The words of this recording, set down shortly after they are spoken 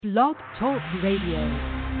Blog Talk Radio.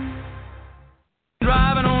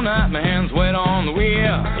 Driving all night, my hands wet on the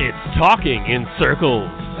wheel. It's Talking in Circles.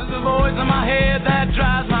 There's a voice in my head that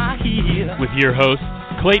drives my heel. With your hosts,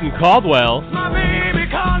 Clayton Caldwell. My baby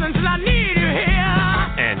calling till I need you here.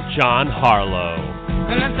 And John Harlow.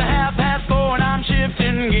 And it's 4:30 and I'm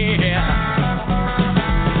shifting gear.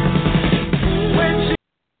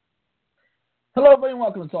 Hello, everybody, and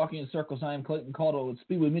welcome to Talking in Circles. I am Clayton Caldwell with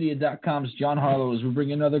SpeedwayMedia.com's John Harlow as we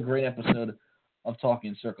bring another great episode of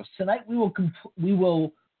Talking in Circles. Tonight, we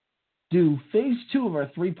will do Phase 2 of our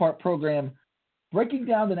three-part program, breaking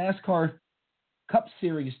down the NASCAR Cup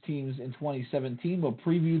Series teams in 2017. We'll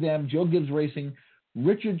preview them. Joe Gibbs Racing,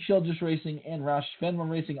 Richard Childress Racing, and Roush Fenway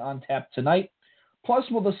Racing on tap tonight. Plus,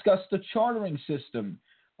 we'll discuss the chartering system.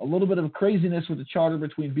 A little bit of craziness with the charter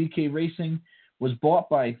between BK Racing was bought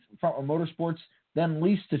by Frontline Motorsports, then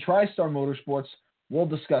leased to TriStar Motorsports. We'll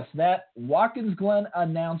discuss that. Watkins Glen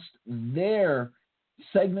announced their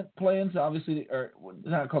segment plans, obviously, or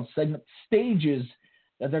not called segment, stages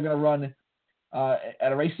that they're going to run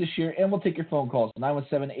at a race this year. And we'll take your phone calls,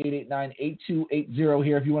 917-889-8280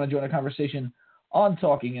 here if you want to join a conversation on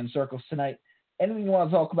Talking in Circles tonight. Anything you want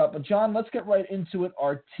to talk about. But, John, let's get right into it.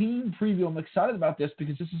 Our team preview. I'm excited about this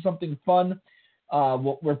because this is something fun.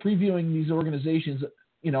 We're previewing these organizations,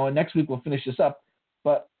 and next week we'll finish this up.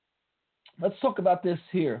 But let's talk about this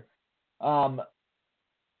here. Let's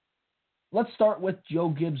start with Joe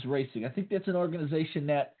Gibbs Racing. I think that's an organization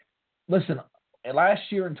that, listen, last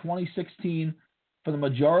year in 2016, for the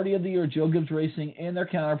majority of the year, Joe Gibbs Racing and their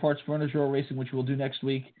counterparts, Furnace Row Racing, which we'll do next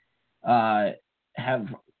week, have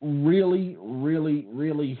really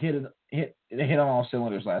hit on all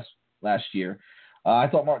cylinders last year. I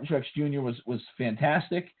thought Martin Truex Jr. was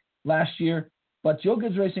fantastic last year, but Joe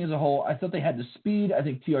Gibbs Racing as a whole, I thought they had the speed. I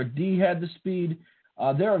think TRD had the speed.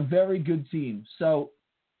 They're a very good team. So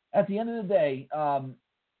at the end of the day,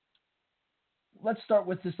 let's start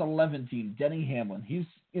with this 11 team, Denny Hamlin. He's,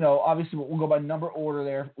 obviously we'll go by number order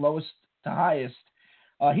there, lowest to highest.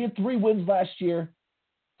 He had 3 wins last year,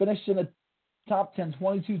 finished in the top 10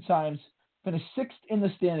 22 times, finished 6th in the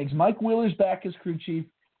standings. Mike Wheeler's back as crew chief.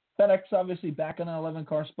 FedEx obviously back on an 11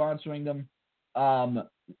 car sponsoring them.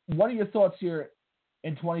 What are your thoughts here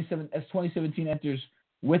as 2017 enters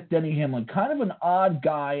with Denny Hamlin? Kind of an odd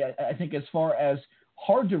guy, I think, as far as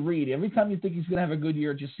hard to read. Every time you think he's going to have a good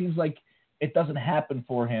year, it just seems like it doesn't happen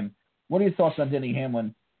for him. What are your thoughts on Denny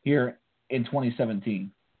Hamlin here in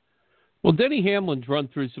 2017? Well, Denny Hamlin's run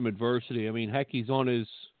through some adversity. I mean, heck, he's on his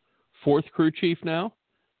 4th crew chief now.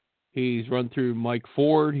 He's run through Mike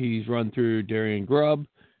Ford. He's run through Darian Grubb.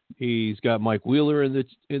 He's got Mike Wheeler in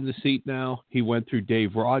the seat now. He went through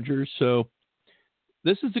Dave Rogers. So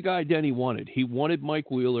this is the guy Denny wanted. He wanted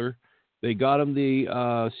Mike Wheeler. They got him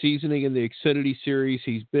the seasoning in the Xfinity Series.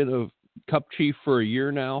 He's been a Cup chief for a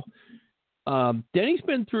year now. Denny's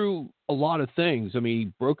been through a lot of things. I mean, he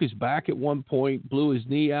broke his back at one point, blew his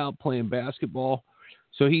knee out playing basketball.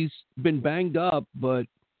 So he's been banged up, but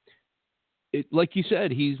like you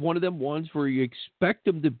said, he's one of them ones where you expect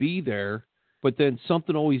him to be there, but then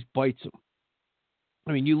something always bites him.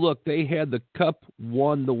 I mean, you look, they had the Cup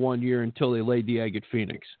won the one year until they laid the egg at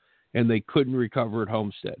Phoenix, and they couldn't recover at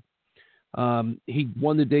Homestead. He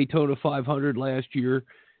won the Daytona 500 last year,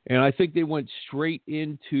 and I think they went straight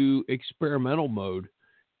into experimental mode,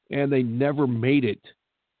 and they never made it.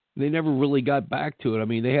 They never really got back to it. I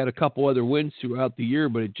mean, they had a couple other wins throughout the year,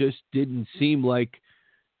 but it just didn't seem like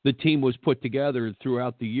the team was put together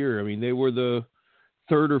throughout the year. I mean, they were the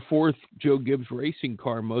 3rd or 4th Joe Gibbs Racing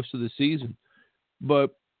car most of the season.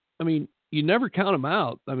 But, I mean, you never count him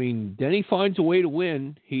out. I mean, Denny finds a way to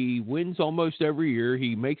win. He wins almost every year.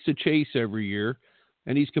 He makes a chase every year,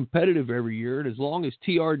 and he's competitive every year. And as long as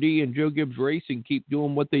TRD and Joe Gibbs Racing keep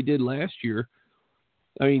doing what they did last year,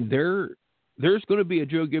 I mean, there's going to be a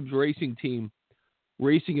Joe Gibbs Racing team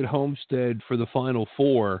racing at Homestead for the Final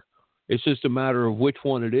 4. It's just a matter of which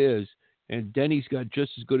one it is, and Denny's got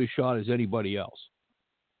just as good a shot as anybody else.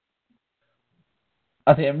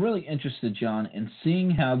 I think I'm really interested, John, in seeing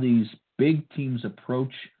how these big teams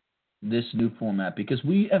approach this new format, because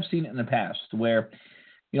we have seen it in the past where,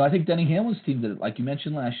 I think Denny Hamlin's team did it, like you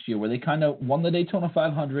mentioned last year, where they kind of won the Daytona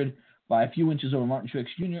 500 by a few inches over Martin Truex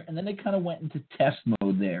Jr., and then they kind of went into test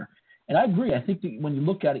mode there. And I agree. I think that when you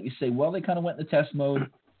look at it, you say, well, they kind of went into test mode.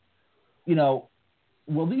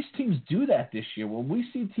 Will these teams do that this year? Will we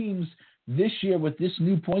see teams this year with this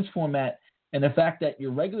new points format and the fact that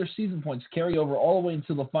your regular season points carry over all the way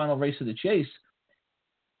until the final race of the chase?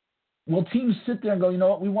 Will teams sit there and go, you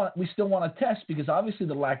know what, we still want to test, because obviously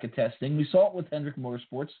the lack of testing, we saw it with Hendrick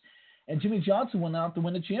Motorsports, And Jimmy Johnson went out to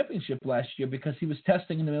win the championship last year because he was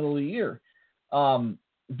testing in the middle of the year.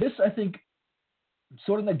 This, I think,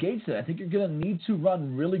 sort of negates it. I think you're going to need to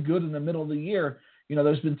run really good in the middle of the year.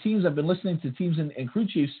 There's been teams, I've been listening to teams and crew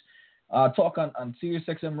chiefs talk on Sirius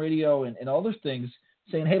XM radio and all those things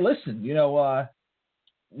saying, hey, listen,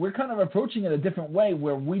 we're kind of approaching it a different way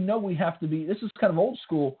where we know we have to be, this is kind of old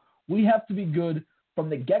school, we have to be good from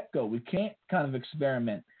the get-go. We can't kind of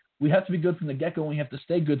experiment. We have to be good from the get-go, and we have to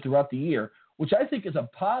stay good throughout the year, which I think is a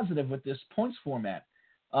positive with this points format.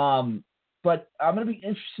 But I'm going to be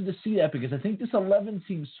interested to see that because I think this 11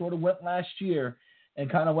 team sort of went last year and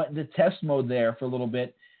kind of went into test mode there for a little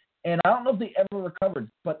bit. And I don't know if they ever recovered,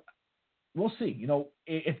 but we'll see.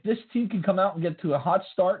 If this team can come out and get to a hot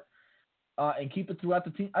start and keep it throughout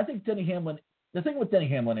the team, I think Denny Hamlin, the thing with Denny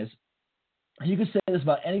Hamlin is, you can say this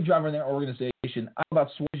about any driver in their organization. I don't know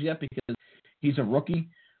about Swartz yet because he's a rookie,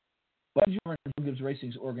 but any driver in Gibbs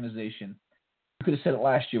Racing's organization, you could have said it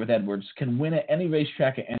last year with Edwards, can win at any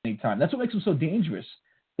racetrack at any time. That's what makes them so dangerous.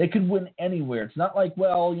 They can win anywhere. It's not like,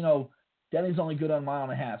 Denny's only good on mile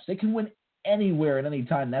and a half. They can win anywhere at any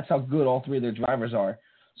time. That's how good all three of their drivers are.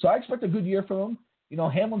 So I expect a good year from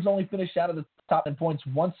them. Hamlin's only finished out of the top 10 points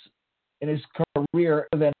once in his career,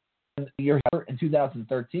 than the year in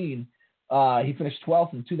 2013. He finished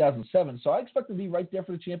 12th in 2007. So I expect him to be right there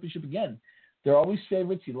for the championship again. They're always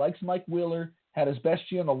favorites. He likes Mike Wheeler, had his best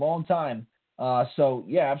year in a long time. So,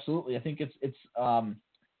 yeah, absolutely. I think it's going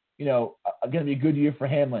to be a good year for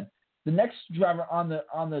Hamlin. The next driver on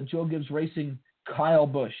the Joe Gibbs Racing, Kyle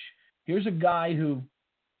Busch. Here's a guy who,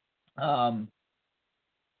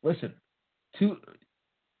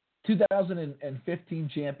 2015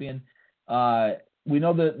 champion. We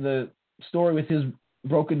know the story with his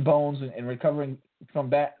broken bones and recovering from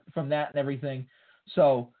that and everything.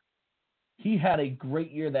 So he had a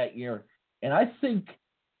great year that year. And I think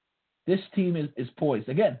this team is poised.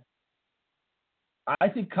 Again, I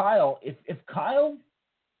think Kyle, if Kyle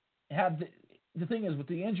had the thing is with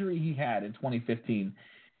the injury he had in 2015,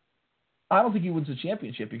 I don't think he wins the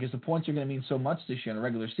championship because the points are going to mean so much this year in the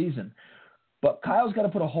regular season. But Kyle's got to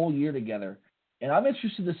put a whole year together. And I'm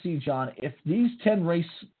interested to see, John, if these 10 race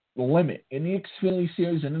limit in the Xfinity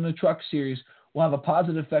Series and in the Truck Series will have a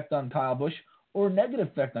positive effect on Kyle Busch or a negative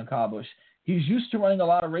effect on Kyle Busch. He's used to running a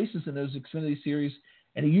lot of races in those Xfinity Series,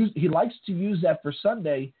 and he likes to use that for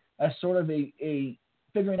Sunday as sort of a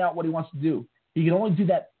figuring out what he wants to do. He can only do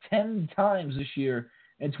that 10 times this year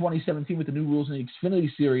in 2017 with the new rules in the Xfinity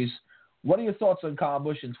Series. What are your thoughts on Kyle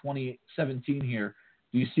Busch in 2017 here?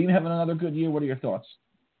 Do you see him having another good year? What are your thoughts?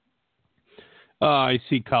 I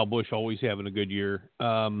see Kyle Busch always having a good year.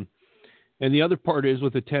 And the other part is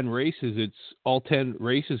with the 10 races, it's all 10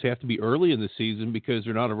 races have to be early in the season because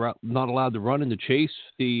they're not allowed to run in the chase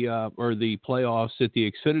or the playoffs that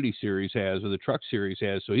the Xfinity Series has or the Truck Series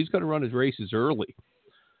has. So he's going to run his races early.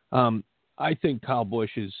 I think Kyle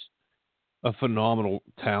Busch is a phenomenal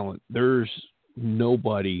talent. There's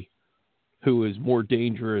nobody who is more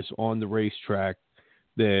dangerous on the racetrack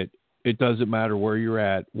that it doesn't matter where you're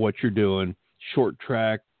at, what you're doing, short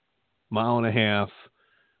track, mile and a half,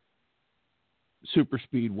 super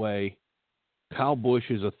speedway. Kyle Busch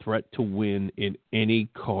is a threat to win in any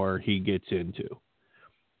car he gets into.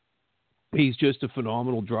 He's just a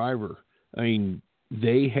phenomenal driver. I mean,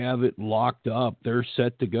 they have it locked up. They're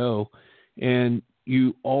set to go. And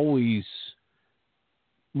you always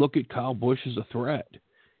look at Kyle Busch as a threat.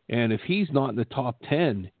 And if he's not in the top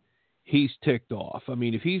 10, he's ticked off. I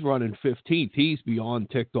mean, if he's running 15th, he's beyond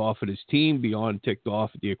ticked off at his team, beyond ticked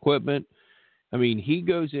off at the equipment. I mean, he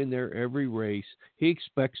goes in there every race. He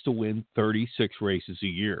expects to win 36 races a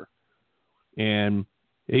year. And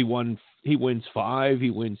he wins 5,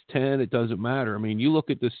 he wins 10, it doesn't matter. I mean, you look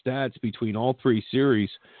at the stats between all three series.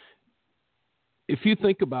 If you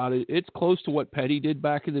think about it, it's close to what Petty did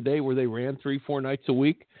back in the day where they ran 3-4 nights a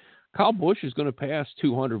week. Kyle Busch is going to pass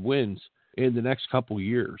 200 wins in the next couple of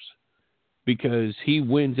years because he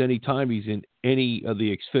wins anytime he's in any of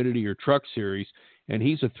the Xfinity or Truck Series, and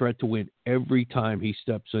he's a threat to win every time he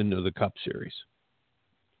steps into the Cup Series.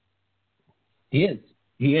 He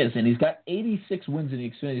is, and he's got 86 wins in the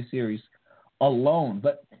Xfinity Series alone.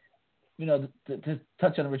 But, you know, to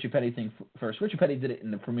touch on the Richard Petty thing first, Richard Petty did it in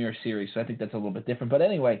the Premier Series, so I think that's a little bit different. But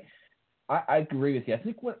anyway, I agree with you. I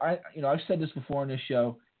think I've said this before on this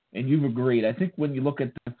show, and you've agreed. I think when you look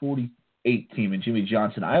at the 48 team and Jimmy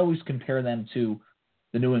Johnson, I always compare them to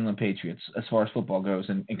the New England Patriots as far as football goes.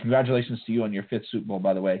 And congratulations to you on your 5th Super Bowl,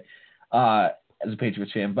 by the way, as a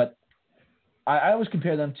Patriots fan. But I always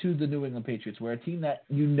compare them to the New England Patriots, where a team that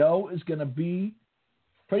you know is going to be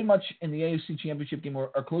pretty much in the AFC Championship game or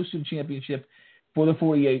close to the championship for the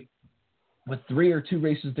 48 with 3 or 2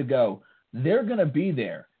 races to go, they're going to be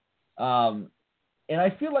there. And I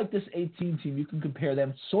feel like this 18 team, you can compare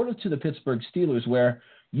them sort of to the Pittsburgh Steelers, where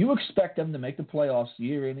you expect them to make the playoffs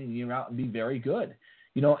year in and year out and be very good,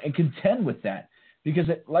 and contend with that. Because,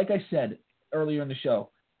 like I said earlier in the show,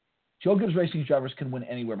 Joe Gibbs Racing drivers can win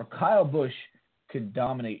anywhere, but Kyle Busch could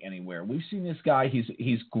dominate anywhere. We've seen this guy.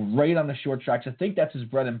 He's great on the short tracks. I think that's his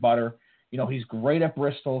bread and butter. He's great at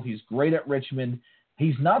Bristol. He's great at Richmond.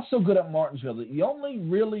 He's not so good at Martinsville. The only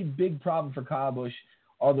really big problem for Kyle Busch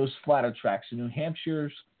are those flatter tracks. The New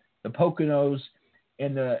Hampshires, the Poconos,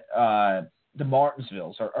 and the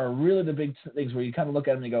Martinsvilles are really the big things where you kind of look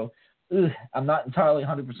at him and you go, I'm not entirely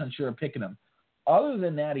 100% sure of picking him. Other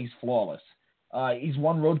than that, he's flawless. He's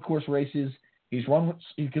won road course races. He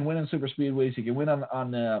can win in super speedways. He can win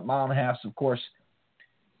on the mile and a halves, of course.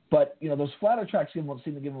 But, those flatter tracks seem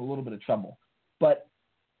to give him a little bit of trouble. But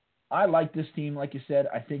I like this team, like you said.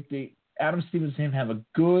 I think Adam Stevens and him have a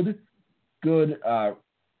good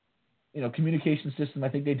communication system. I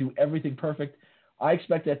think they do everything perfect. I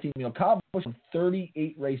expect that team, Kyle Busch won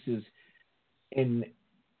 38 races in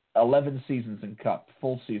 11 seasons in Cup, 12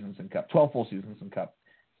 full seasons in Cup.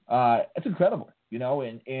 It's incredible,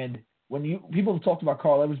 and when people have talked about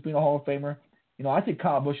Carl Edwards being a Hall of Famer, I think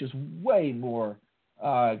Kyle Busch is way more,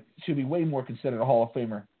 should be way more considered a Hall of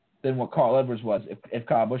Famer than what Carl Edwards was if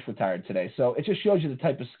Kyle Busch retired today. So it just shows you the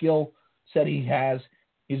type of skill set he has.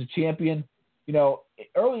 He's a champion.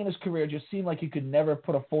 Early in his career, it just seemed like he could never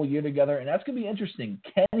put a full year together, and that's going to be interesting.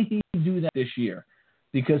 Can he do that this year?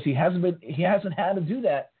 Because he hasn't had to do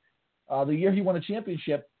that. The year he won a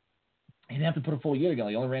championship, he didn't have to put a full year together.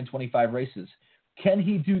 He only ran 25 races. Can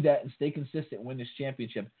he do that and stay consistent and win this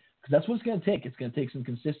championship? Because that's what it's going to take. It's going to take some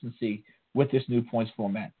consistency with this new points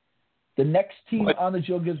format. The next team on the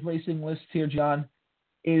Joe Gibbs Racing list here, John,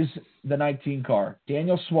 is the 19 car.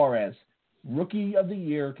 Daniel Suarez, Rookie of the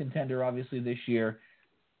Year contender, obviously, this year.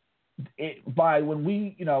 When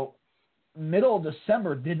we, middle of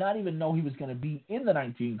December, did not even know he was going to be in the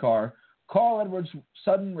 19 car. Carl Edwards'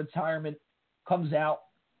 sudden retirement comes out.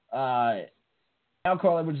 Now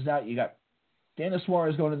Carl Edwards is out. You got Daniel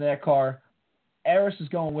Suarez going in that car. Aris is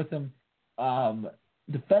going with him.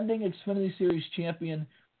 Defending Xfinity Series champion.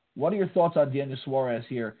 What are your thoughts on Daniel Suarez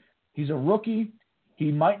here? He's a rookie.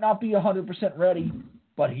 He might not be 100% ready,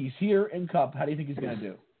 but he's here in Cup. How do you think he's going to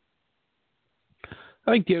do?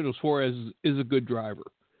 I think Daniel Suarez is a good driver.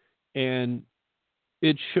 And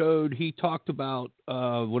it showed, he talked about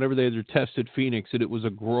whenever they had their test at Phoenix, that it was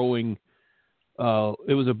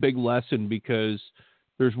it was a big lesson because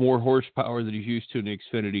there's more horsepower that he's used to in the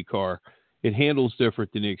Xfinity car. It handles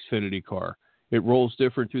different than the Xfinity car. It rolls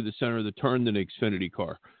different through the center of the turn than the Xfinity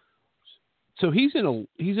car. So he's in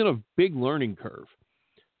a big learning curve.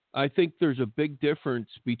 I think there's a big difference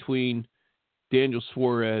between Daniel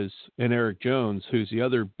Suarez and Eric Jones, who's the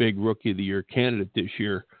other big Rookie of the Year candidate this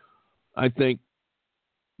year. I think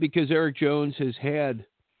because Eric Jones has had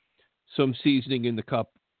some seasoning in the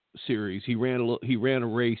Cup Series. He ran a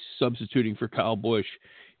race substituting for Kyle Busch.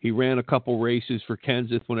 He ran a couple races for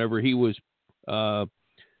Kenseth whenever he was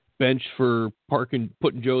benched for putting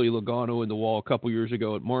Joey Logano in the wall a couple years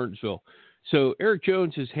ago at Martinsville. So Eric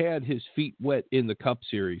Jones has had his feet wet in the Cup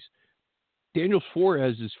Series. Daniel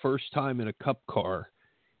Suarez's first time in a Cup car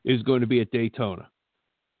is going to be at Daytona.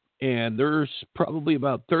 And there's probably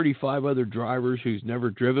about 35 other drivers who's never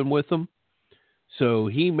driven with him. So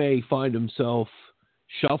he may find himself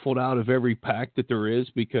shuffled out of every pack that there is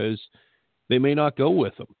because they may not go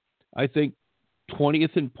with him. I think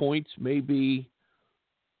 20th in points may be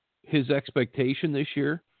his expectation this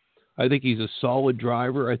year. I think he's a solid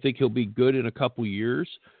driver. I think he'll be good in a couple years.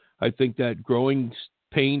 I think that growing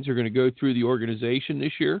pains are going to go through the organization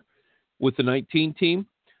this year with the 19 team.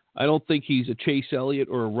 I don't think he's a Chase Elliott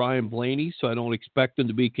or a Ryan Blaney, so I don't expect him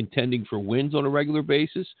to be contending for wins on a regular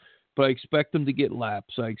basis, but I expect him to get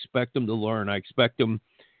laps. I expect him to learn. I expect him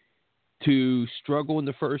to struggle in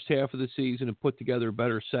the first half of the season and put together a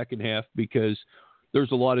better second half because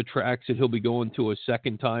there's a lot of tracks that he'll be going to a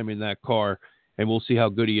second time in that car, and we'll see how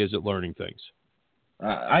good he is at learning things.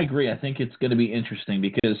 I agree. I think it's going to be interesting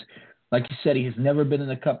because, like you said, he has never been in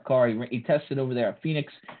a Cup car. He tested over there at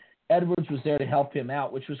Phoenix. Edwards was there to help him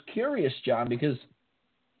out, which was curious, John, because,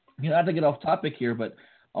 not to get off topic here, but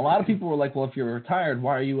a lot of people were like, well, if you're retired,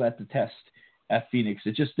 why are you at the test at Phoenix?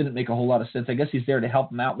 It just didn't make a whole lot of sense. I guess he's there to help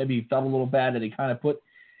him out. Maybe he felt a little bad that he kind of put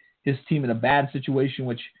his team in a bad situation,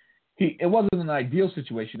 which it wasn't an ideal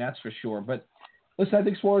situation, that's for sure. But listen, I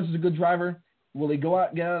think Suarez is a good driver. Will he go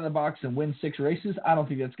out, get out of the box and win 6 races? I don't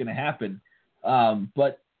think that's going to happen.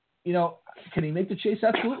 But, can he make the chase?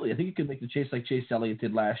 Absolutely. I think he could make the chase like Chase Elliott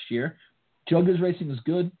did last year. Joe Gibbs Racing is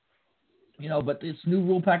good, but this new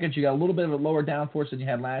rule package, you got a little bit of a lower downforce than you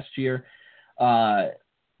had last year.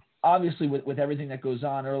 Obviously, with everything that goes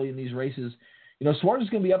on early in these races, Suarez is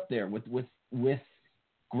going to be up there with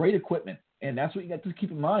great equipment, and that's what you got to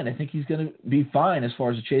keep in mind. I think he's going to be fine as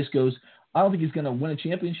far as the chase goes. I don't think he's going to win a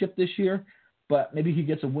championship this year, but maybe he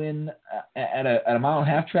gets a win at a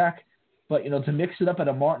mile-and-a-half track. But, to mix it up at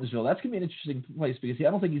a Martinsville, that's going to be an interesting place because I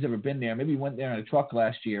don't think he's ever been there. Maybe he went there in a truck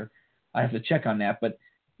last year. I have to check on that. But,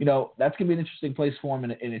 that's going to be an interesting place for him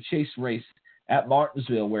in a chase race at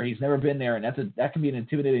Martinsville where he's never been there, and that can be an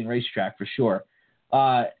intimidating racetrack for sure.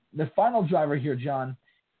 The final driver here, John,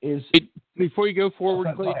 is – Before you go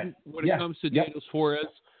forward, Clayton, when it comes to Daniel Suarez,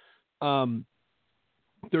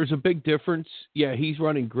 there's a big difference. Yeah, he's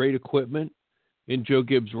running great equipment in Joe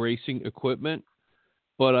Gibbs Racing equipment.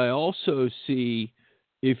 But I also see,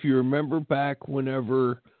 if you remember back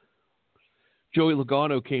whenever Joey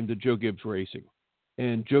Logano came to Joe Gibbs Racing,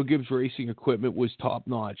 and Joe Gibbs Racing equipment was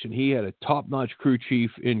top-notch, and he had a top-notch crew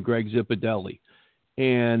chief in Greg Zippadelli.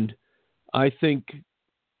 And I think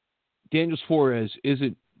Daniel Suarez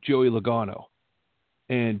isn't Joey Logano.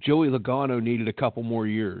 And Joey Logano needed a couple more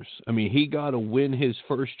years. I mean, he got to win his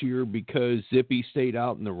first year because Zippy stayed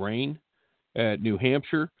out in the rain at New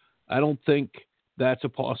Hampshire. I don't think that's a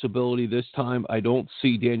possibility this time. I don't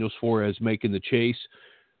see Daniel Suarez making the chase.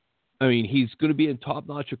 I mean, he's going to be in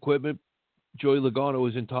top-notch equipment. Joey Logano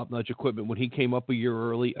was in top-notch equipment when he came up a year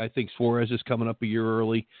early. I think Suarez is coming up a year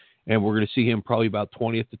early, and we're going to see him probably about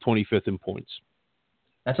 20th to 25th in points.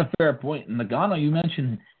 That's a fair point. And Logano, you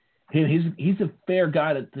mentioned him. He's a fair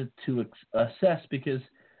guy to assess because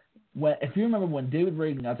if you remember when David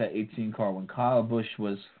Reagan got that 18 car, when Kyle Busch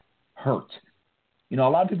was hurt, a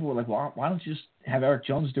lot of people were like, well, why don't you just have Eric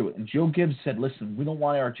Jones do it? And Joe Gibbs said, listen, we don't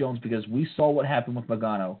want Eric Jones because we saw what happened with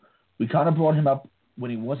Logano. We kind of brought him up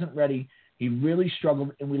when he wasn't ready. He really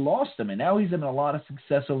struggled, and we lost him. And now he's having a lot of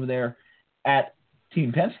success over there at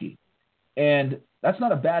Team Penske. And that's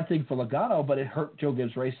not a bad thing for Logano, but it hurt Joe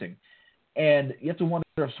Gibbs Racing. And you have to wonder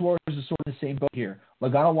if Suarez is sort of the same boat here.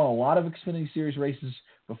 Logano won a lot of Xfinity Series races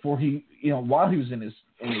before while he was in his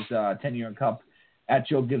 10-year in Cup at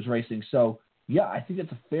Joe Gibbs Racing. So, yeah, I think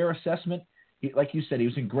it's a fair assessment. Like you said, he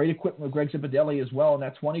was in great equipment with Greg Zippadelli as well in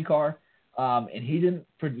that 20 car, and he didn't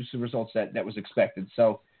produce the results that was expected.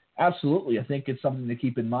 So, absolutely, I think it's something to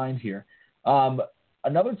keep in mind here.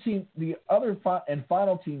 Another team, the other and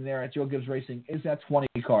final team there at Joe Gibbs Racing is that 20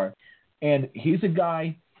 car. And he's a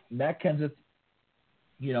guy, Matt Kenseth,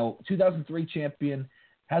 2003 champion,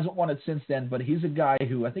 hasn't won it since then, but he's a guy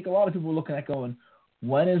who I think a lot of people are looking at going,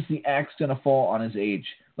 when is the axe going to fall on his age?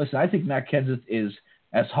 Listen, I think Matt Kenseth is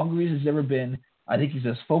as hungry as he's ever been. I think he's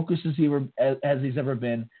as focused as he's ever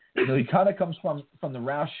been. He kind of comes from the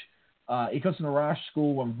Roush. He comes from the Roush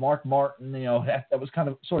school when Mark Martin, that was kind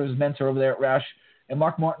of sort of his mentor over there at Roush. And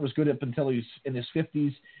Mark Martin was good up until he was in his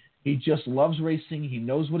 50s. He just loves racing. He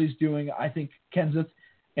knows what he's doing. I think Kenseth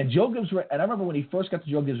and Joe Gibbs, and I remember when he first got to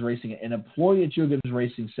Joe Gibbs Racing, an employee at Joe Gibbs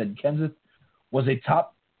Racing said Kenseth was a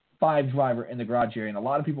top 5 driver in the garage area. And a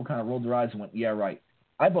lot of people kind of rolled their eyes and went, yeah, right.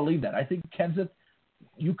 I believe that. I think Kenseth,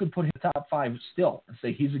 you could put him top 5 still and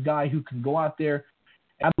say he's a guy who can go out there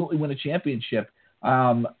and absolutely win a championship.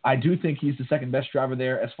 I do think he's the second best driver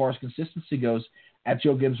there as far as consistency goes at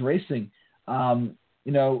Joe Gibbs Racing.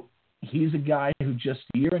 He's a guy who just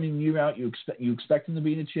year in and year out, you expect him to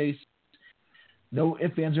be in a chase. No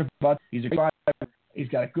ifs, ands, or buts. He's a driver. He's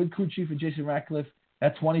got a good crew chief in Jason Ratcliffe.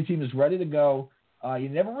 That 20 team is ready to go. You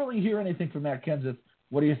never really hear anything from Matt Kenseth.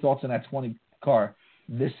 What are your thoughts on that 20 car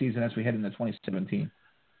this season as we head into 2017?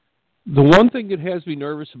 The one thing that has me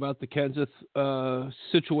nervous about the Kenseth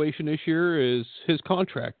situation this year is his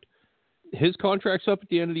contract. His contract's up at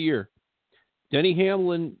the end of the year. Denny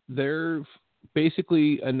Hamlin, they're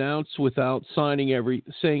basically announced without saying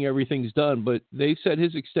everything's done, but they said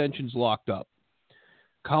his extension's locked up.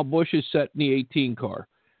 Kyle Busch is set in the 18 car.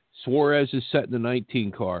 Suarez is set in the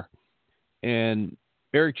 19 car. And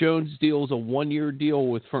Eric Jones' deal is a 1-year deal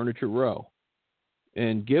with Furniture Row.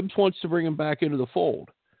 And Gibbs wants to bring him back into the fold.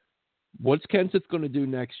 What's Kenseth going to do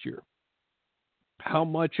next year? How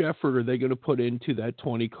much effort are they going to put into that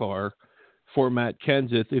 20 car for Matt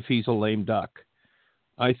Kenseth if he's a lame duck?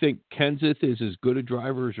 I think Kenseth is as good a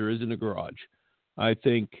driver as there is in the garage. I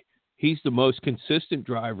think he's the most consistent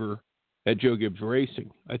driver at Joe Gibbs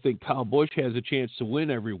Racing. I think Kyle Busch has a chance to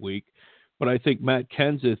win every week, but I think Matt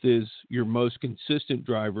Kenseth is your most consistent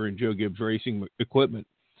driver in Joe Gibbs Racing equipment.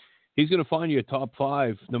 He's going to find you a top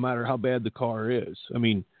 5 no matter how bad the car is. I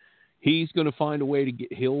mean, he's going to find a way to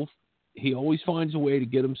get – he always finds a way to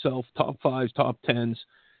get himself top 5s, top 10s,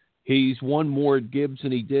 He's won more at Gibbs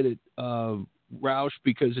than he did at Roush,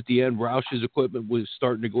 because at the end, Roush's equipment was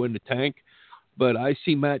starting to go into tank. But I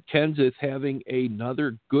see Matt Kenseth having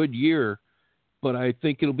another good year, but I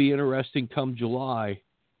think it'll be interesting come July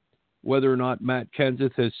whether or not Matt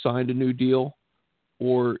Kenseth has signed a new deal,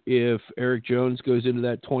 or if Eric Jones goes into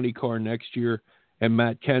that 20 car next year and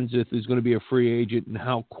Matt Kenseth is going to be a free agent, and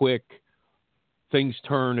how quick things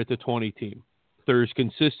turn at the 20 team. There's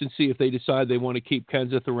consistency. If they decide they want to keep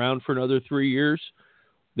Kenseth around for another 3 years,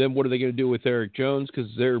 then what are they going to do with Eric Jones? Because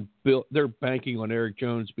they're banking on Eric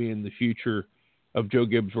Jones being the future of Joe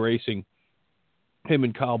Gibbs Racing, him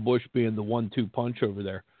and Kyle Busch being the 1-2 punch over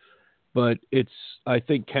there. But I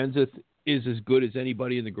think Kenseth is as good as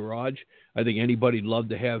anybody in the garage. I think anybody'd love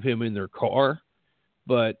to have him in their car,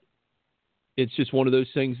 but it's just one of those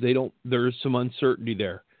things. There's some uncertainty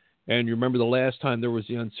there. And you remember the last time there was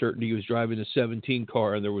the uncertainty, he was driving a 17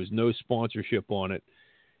 car and there was no sponsorship on it.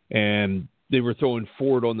 And they were throwing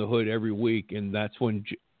Ford on the hood every week. And that's when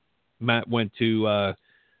Matt went to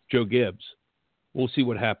Joe Gibbs. We'll see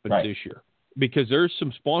what happens this year, because there's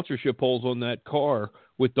some sponsorship holes on that car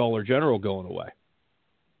with Dollar General going away.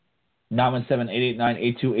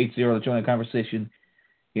 917-889-8280 to join the conversation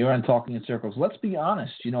here on Talking in Circles. Let's be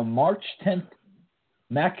honest. March 10th,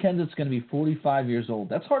 Matt Kenseth's going to be 45 years old.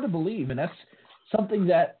 That's hard to believe, and that's something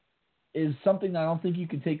that I don't think you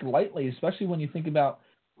can take lightly, especially when you think about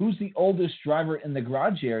who's the oldest driver in the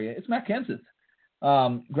garage area. It's Matt Kenseth.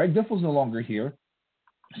 Greg Diffle's no longer here,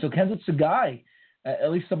 so Kenseth's a guy,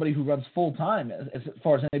 at least somebody who runs full-time. As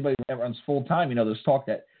far as anybody that runs full-time, there's talk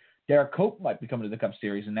that Derek Cope might be coming to the Cup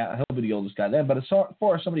Series, and now he'll be the oldest guy then. But as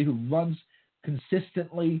far as somebody who runs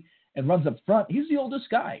consistently and runs up front, he's the oldest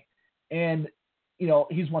guy. And,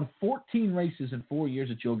 he's won 14 races in 4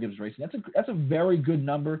 years at Joe Gibbs Racing. That's a very good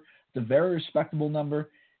number. It's a very respectable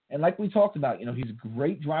number. And like we talked about, he's a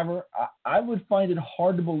great driver. I would find it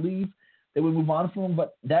hard to believe they would move on from him,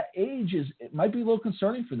 but that age it might be a little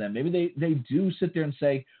concerning for them. Maybe they do sit there and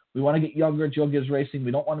say, we want to get younger at Joe Gibbs Racing.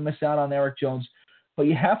 We don't want to miss out on Eric Jones. But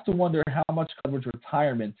you have to wonder how much coverage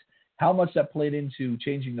retirement, how much that played into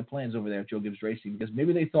changing the plans over there at Joe Gibbs Racing, because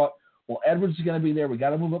maybe they thought, well, Edwards is going to be there. We got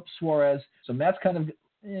to move up Suarez. So Matt's kind of,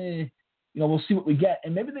 we'll see what we get.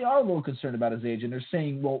 And maybe they are a little concerned about his age, and they're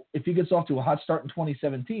saying, well, if he gets off to a hot start in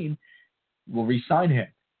 2017, we'll re-sign him.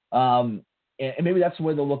 And maybe that's the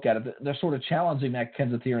way they'll look at it. They're sort of challenging Matt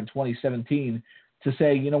Kenseth here in 2017 to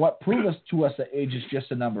say, you know what, prove to us that age is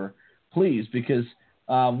just a number, please, because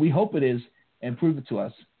we hope it is, and prove it to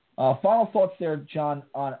us. Final thoughts there, John,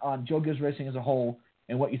 on Joe Gibbs Racing as a whole,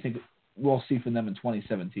 and what you think we'll see from them in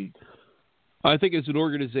 2017. I think as an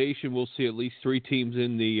organization, we'll see at least 3 teams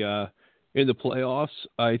in the playoffs.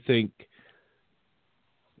 I think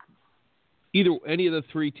either any of the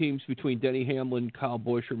 3 teams between Denny Hamlin, Kyle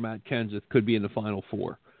Busch, or Matt Kenseth could be in the Final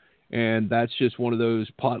 4. And that's just one of those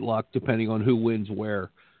potluck depending on who wins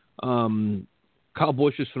where. Kyle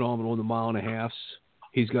Busch is phenomenal in the 1.5 miles.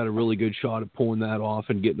 He's got a really good shot at pulling that off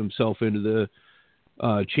and getting himself into the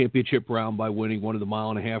championship round by winning one of the 1.5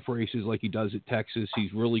 mile races like he does at Texas.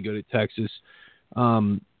 He's really good at Texas.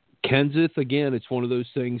 Kenseth, again, it's one of those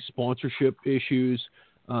things, sponsorship issues,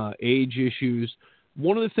 age issues.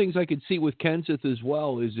 One of the things I could see with Kenseth as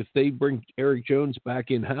well is if they bring Eric Jones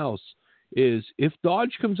back in-house, is if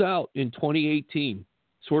Dodge comes out in 2018,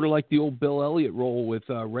 sort of like the old Bill Elliott role with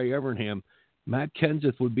Ray Evernham, Matt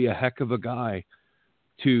Kenseth would be a heck of a guy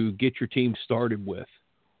to get your team started with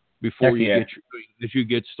before you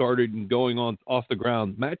get started and going on off the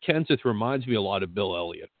ground. Matt Kenseth reminds me a lot of Bill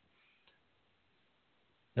Elliott.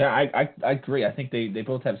 Yeah, I agree. I think they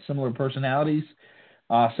both have similar personalities,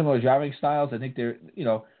 similar driving styles. I think they're,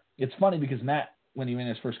 it's funny because Matt, when he ran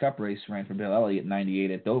his first Cup race, ran for Bill Elliott in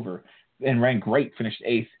 '98 at Dover and ran great, finished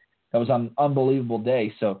 8th. That was an unbelievable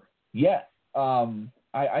day. So, yeah,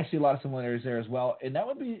 I see a lot of similarities there as well, and that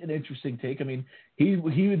would be an interesting take. I mean, he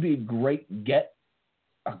would be a great get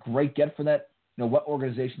for that. What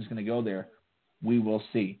organization is going to go there, we will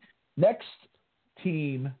see. Next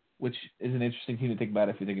team, which is an interesting team to think about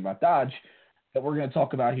if you think about Dodge, that we're going to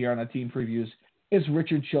talk about here on our team previews, is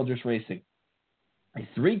Richard Childress Racing. A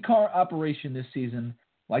 3-car operation this season,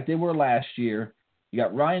 like they were last year. You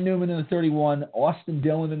got Ryan Newman in the 31, Austin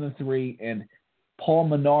Dillon in the 3, and Paul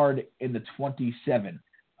Menard in the 27.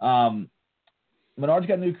 Menard's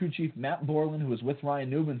got a new crew chief, Matt Borland, who was with Ryan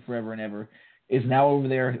Newman forever and ever, is now over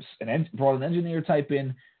there, brought an engineer type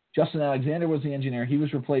in. Justin Alexander was the engineer. He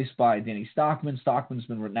was replaced by Danny Stockman. Stockman's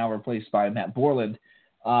been now replaced by Matt Borland.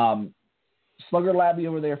 Slugger Labby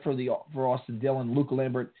over there for Austin Dillon. Luke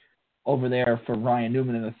Lambert over there for Ryan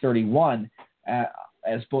Newman in the 31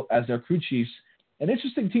 as their crew chiefs. an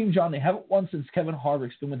interesting team, John. They haven't won since Kevin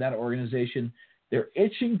Harvick's been with that organization. They're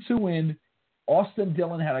itching to win. Austin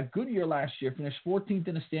Dillon had a good year last year, finished 14th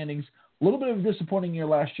in the standings. A little bit of a disappointing year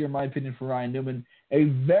last year, in my opinion, for Ryan Newman. A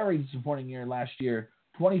very disappointing year last year,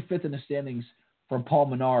 25th in the standings for Paul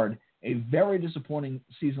Menard. A very disappointing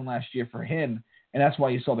season last year for him, and that's why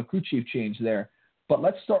you saw the crew chief change there. But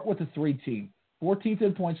let's start with the 3 team. 14th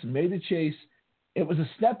in points, made the chase. It was a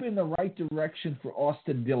step in the right direction for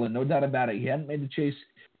Austin Dillon, no doubt about it. He hadn't made the chase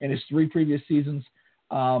in his 3 previous seasons.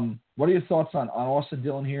 What are your thoughts on Austin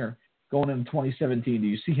Dillon here going into 2017? Do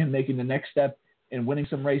you see him making the next step and winning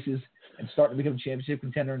some races and starting to become a championship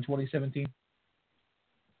contender in 2017?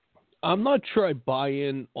 I'm not sure I buy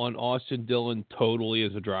in on Austin Dillon totally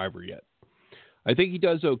as a driver yet. I think he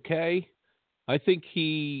does okay. I think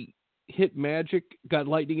he hit magic, got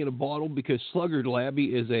lightning in a bottle, because Slugger Labby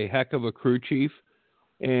is a heck of a crew chief.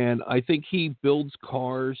 And I think he builds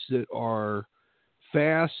cars that are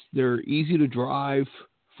fast. They're easy to drive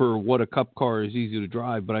for what a cup car is easy to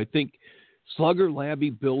drive. But I think Slugger Labby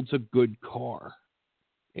builds a good car.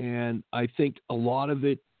 And I think a lot of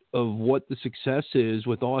it, of what the success is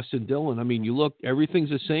with Austin Dillon, I mean, you look, everything's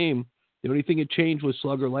the same. The only thing that changed was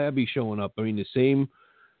Slugger Labby showing up. I mean, the same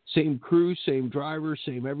crew, same driver,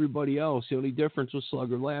 same everybody else. The only difference was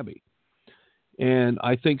Slugger Labby. And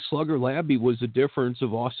I think Slugger Labby was the difference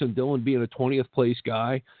of Austin Dillon being a 20th place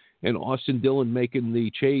guy and Austin Dillon making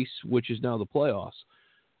the chase, which is now the playoffs.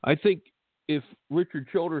 I think if Richard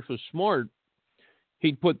Childress was smart,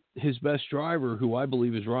 he'd put his best driver, who I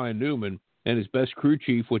believe is Ryan Newman, and his best crew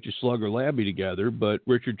chief, which is Slugger Labby, together, but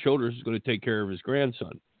Richard Childress is going to take care of his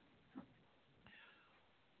grandson.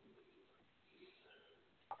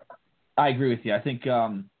 I agree with you. I think,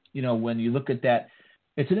 when you look at that,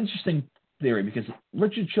 it's an interesting theory, because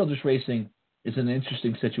Richard Childress Racing is an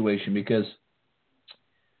interesting situation, because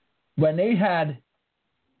when they had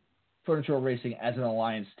Furniture Racing as an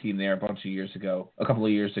alliance team there a couple of years ago,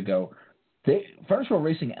 Furniture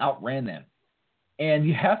Racing outran them. And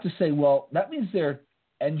you have to say, well, that means their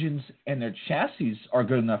engines and their chassis are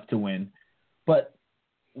good enough to win, but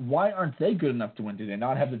why aren't they good enough to win? Do they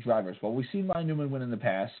not have the drivers? Well, we've seen Ryan Newman win in the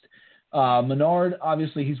past. Menard,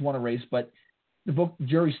 obviously, he's won a race, but the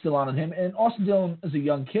jury's still on him. And Austin Dillon is a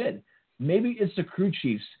young kid. Maybe it's the crew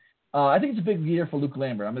chiefs. I think it's a big year for Luke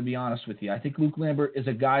Lambert. I'm going to be honest with you. I think Luke Lambert is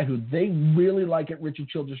a guy who they really like at Richard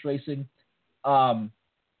Childress Racing.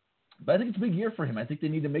 But I think it's a big year for him. I think they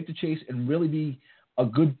need to make the chase and really be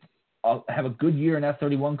have a good year in that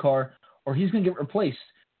 31 car, or he's going to get replaced.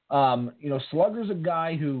 Slugger's a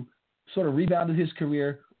guy who sort of rebounded his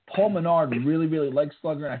career. Paul Menard really, really likes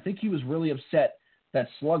Slugger, and I think he was really upset that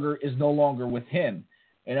Slugger is no longer with him.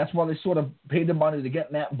 And that's why they sort of paid the money to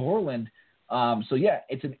get Matt Borland.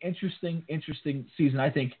 It's an interesting season, I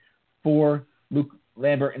think, for Luke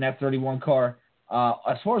Lambert in that 31 car.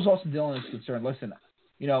 As far as Austin Dillon is concerned, listen,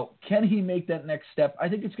 can he make that next step? I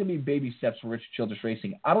think it's going to be baby steps for Richard Childress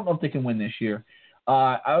Racing. I don't know if they can win this year.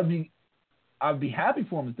 I would be happy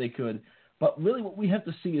for them if they could. But really what we have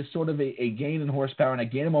to see is sort of a gain in horsepower and a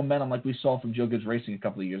gain in momentum like we saw from Joe Gibbs Racing a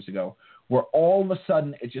couple of years ago, where all of a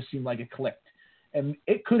sudden it just seemed like it clicked. And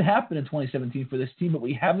it could happen in 2017 for this team, but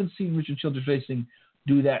we haven't seen Richard Childress Racing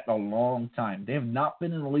do that in a long time. They have not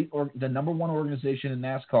been an elite or the number one organization in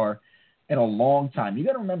NASCAR in a long time. You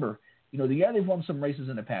got to remember, they've won some races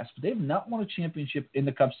in the past, but they've not won a championship in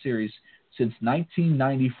the Cup Series since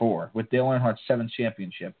 1994 with Dale Earnhardt's 7th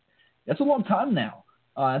championship. That's a long time now.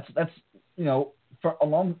 That's for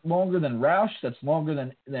longer than Roush. That's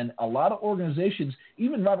longer than a lot of organizations.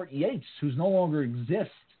 Even Robert Yates, who's no longer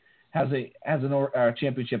exists, has a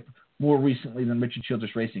championship more recently than Richard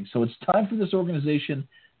Childress Racing. So it's time for this organization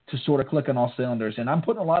to sort of click on all cylinders. And I'm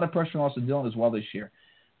putting a lot of pressure on Austin Dillon as well this year,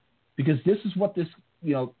 because this is what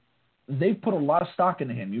they've put a lot of stock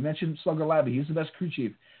into him. You mentioned Slugger Labby. He's the best crew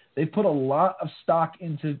chief. They've put a lot of stock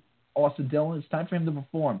into Austin Dillon. It's time for him to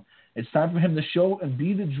perform. It's time for him to show and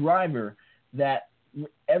be the driver that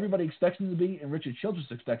everybody expects him to be and Richard Childress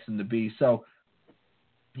expects him to be. So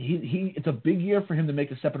it's a big year for him to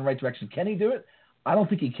make a step in the right direction. Can he do it? I don't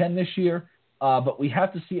think he can this year, but we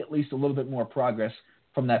have to see at least a little bit more progress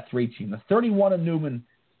from that 3 team. The 31 and Newman,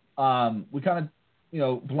 we kind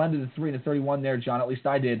of blended the 3 and the 31 there, John. At least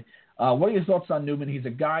I did. What are your thoughts on Newman? He's a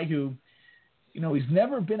guy who, he's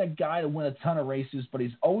never been a guy to win a ton of races, but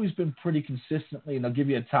he's always been pretty consistently, and they'll give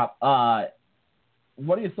you a top.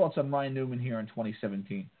 What are your thoughts on Ryan Newman here in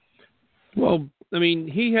 2017? Well, I mean,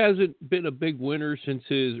 he hasn't been a big winner since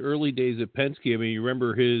his early days at Penske. I mean, you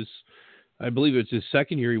remember I believe it's his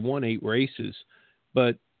second year, he won 8 races.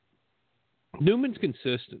 But Newman's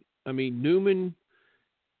consistent. I mean, Newman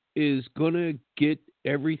is going to get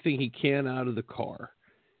everything he can out of the car.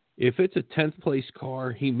 If it's a 10th place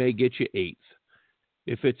car, he may get you 8th.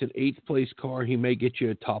 If it's an 8th place car, he may get you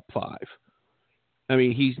a top 5. I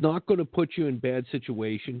mean, he's not going to put you in bad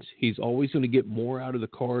situations. He's always going to get more out of the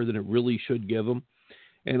car than it really should give him.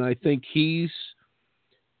 And I think he's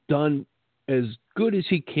done as good as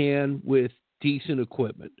he can with decent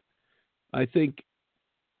equipment. I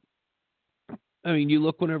mean, you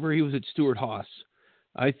look whenever he was at Stewart-Haas,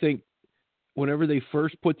 I think whenever they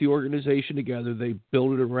first put the organization together, they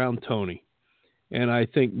built it around Tony. And I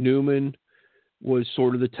think Newman was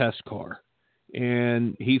sort of the test car.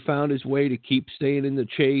 And he found his way to keep staying in the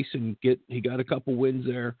chase and he got a couple wins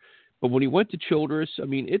there. But when he went to Childress, I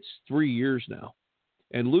mean, it's 3 years now.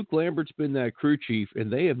 And Luke Lambert's been that crew chief,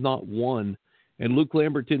 and they have not won. And Luke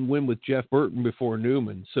Lambert didn't win with Jeff Burton before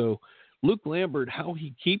Newman. So Luke Lambert, how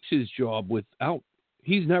he keeps his job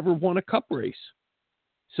he's never won a cup race.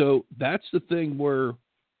 So that's the thing where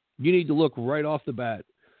you need to look right off the bat.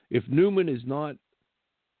 If Newman is not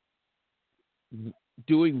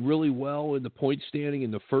doing really well in the point standing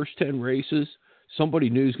in the first 10 races, somebody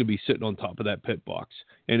new is going to be sitting on top of that pit box.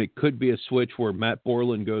 And it could be a switch where Matt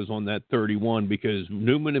Borland goes on that 31 because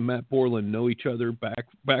Newman and Matt Borland know each other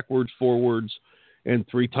backwards, forwards, and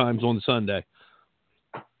 3 times on Sunday.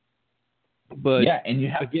 But yeah, and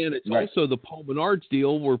again, it's also the Paul Menard's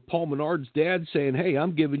deal where Paul Menard's dad's saying, hey,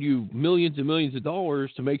 I'm giving you millions and millions of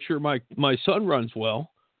dollars to make sure my son runs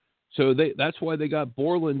well. So that's why they got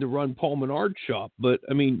Borland to run Paul Menard's shop. But,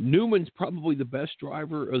 I mean, Newman's probably the best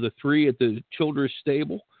driver of the 3 at the Childress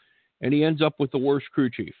stable, and he ends up with the worst crew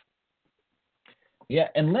chief. Yeah,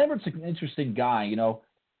 and Lambert's an interesting guy. You know,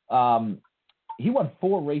 he won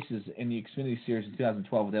 4 races in the Xfinity Series in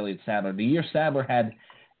 2012 with Elliott Sadler. The year Sadler had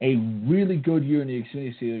a really good year in the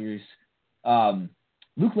Xfinity Series.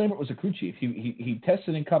 Luke Lambert was a crew chief. He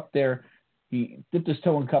tested in Cup there. He dipped his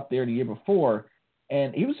toe in Cup there the year before,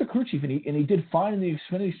 and he was a crew chief, and he did fine in the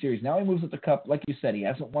Xfinity Series. Now he moves at the Cup. Like you said, he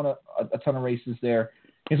hasn't won a ton of races there.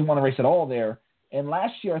 He hasn't won a race at all there. And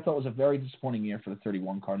last year I thought was a very disappointing year for the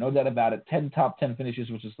 31 car. No doubt about it. 10 top 10 finishes,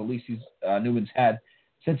 which is the least Newman's had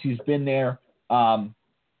since he's been there. Only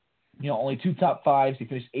 2 top 5s. He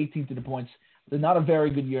finished 18th in the points. They're not a very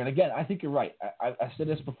good year. And again, I think you're right. I said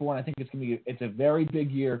this before, and I think it's a very big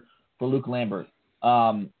year for Luke Lambert.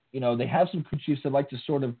 They have some crew chiefs that like to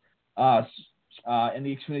sort of in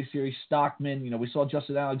the Xfinity Series, Stockman. We saw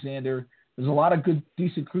Justin Alexander. There's a lot of good,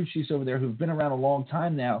 decent crew chiefs over there who've been around a long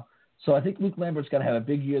time now. So I think Luke Lambert's got to have a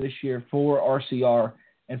big year this year for RCR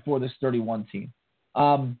and for this 31 team.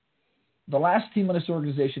 The last team in this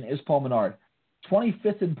organization is Paul Menard.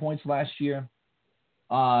 25th in points last year.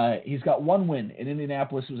 He's got 1 win in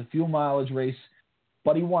Indianapolis. It was a fuel mileage race,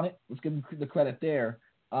 but he won it. Let's give him the credit there.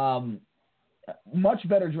 Much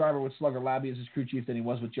better driver with Slugger Labby as his crew chief than he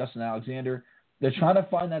was with Justin Alexander. They're trying to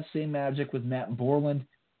find that same magic with Matt Borland.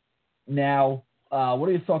 Now, what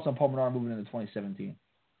are your thoughts on Paul Menard moving into 2017?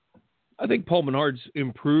 I think Paul Menard's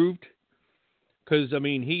improved because, I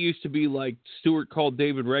mean, he used to be like Stewart called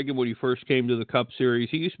David Reagan when he first came to the Cup Series.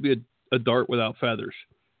 He used to be a dart without feathers.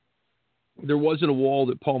 There wasn't a wall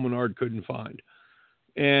that Paul Menard couldn't find.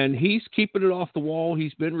 And he's keeping it off the wall.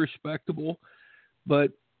 He's been respectable,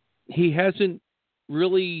 but he hasn't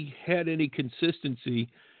really had any consistency.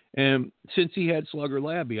 And since he had Slugger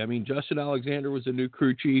Labby, I mean, Justin Alexander was a new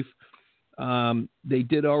crew chief. They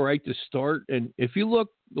did all right to start. And if you look,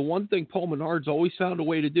 the one thing Paul Menard's always found a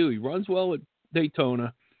way to do, he runs well at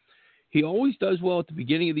Daytona. He always does well at the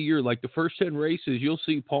beginning of the year. Like the first 10 races, you'll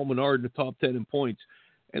see Paul Menard in the top 10 in points.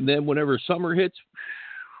 And then whenever summer hits,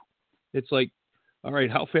 it's like, all right,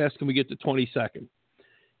 how fast can we get to 22nd?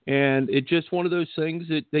 And it's just one of those things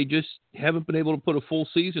that they just haven't been able to put a full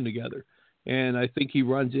season together. And I think he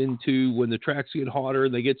runs into when the tracks get hotter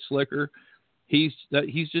and they get slicker, he's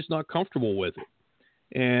just not comfortable with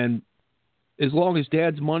it. And as long as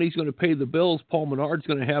Dad's money's going to pay the bills, Paul Menard's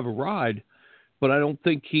going to have a ride. But I don't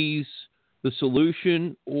think he's the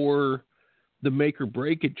solution or the make or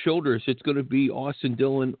break at Childress. It's going to be Austin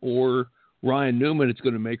Dillon or Ryan Newman. It's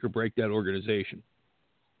going to make or break that organization.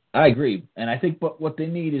 I agree. And I think what they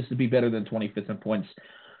need is to be better than 25th in points.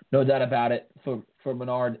 No doubt about it for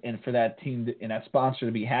Menard and for that team and that sponsor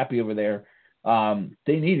to be happy over there.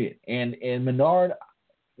 They need it. And Menard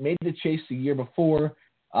made the chase the year before,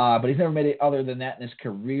 but he's never made it other than that in his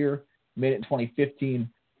career. Made it in 2015.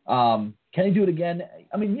 Can he do it again?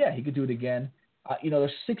 I mean, yeah, he could do it again.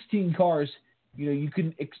 There's 16 cars. You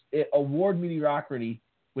can award mediocrity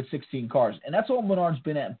with 16 cars. And that's all Menard's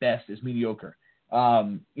been at best is mediocre.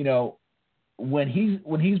 When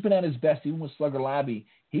he's been at his best, even with Slugger Labby,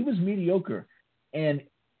 he was mediocre. And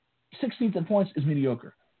 16th in points is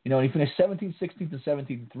mediocre. He finished 17th, 16th, and 17th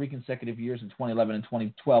in 3 consecutive years in 2011 and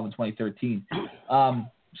 2012 and 2013.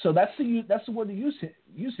 So that's the word to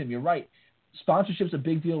use him. You're right. Sponsorship's a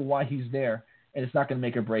big deal why he's there, and it's not going to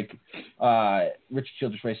make or break Rich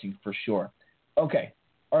Childress Racing for sure. Okay,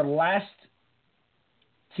 our last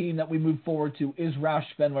team that we move forward to is Roush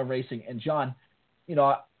Fenway Racing. And John,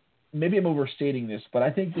 maybe I'm overstating this, but I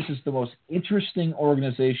think this is the most interesting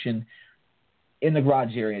organization in the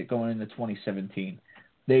garage area going into 2017.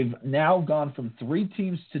 They've now gone from 3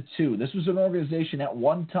 teams to 2. This was an organization at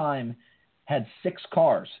one time had 6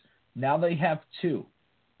 cars. Now they have 2.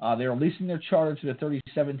 They're leasing their charter to the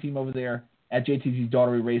 37 team over there at JTG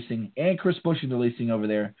Daughtery Racing, and Chris Bush is leasing over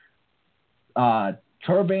there.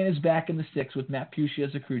 Trevor Bayne is back in the 6 with Matt Pusey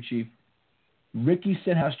as the crew chief. Ricky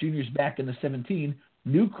Stenhouse Jr. is back in the 17.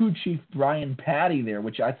 New crew chief Brian Patty there,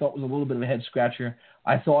 which I thought was a little bit of a head scratcher.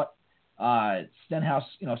 I thought Stenhouse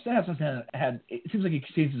has had it seems like he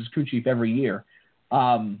changes his crew chief every year.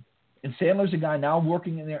 And Sandler's a guy now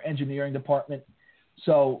working in their engineering department.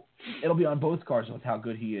 So it'll be on both cars with how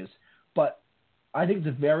good he is. But I think it's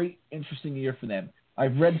a very interesting year for them.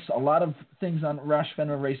 I've read a lot of things on Roush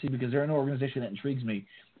Fenway Racing because they're an organization that intrigues me.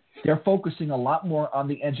 They're focusing a lot more on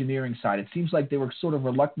the engineering side. It seems like they were sort of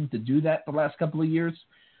reluctant to do that the last couple of years.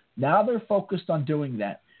 Now they're focused on doing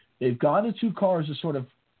that. They've gone to 2 cars to sort of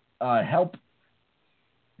help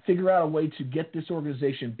figure out a way to get this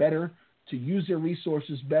organization better, to use their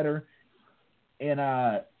resources better. And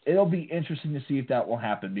it'll be interesting to see if that will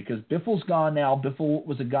happen because Biffle's gone now. Biffle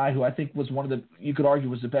was a guy who I think was one of the, you could argue,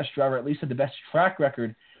 was the best driver, at least had the best track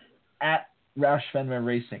record at Roush Fenway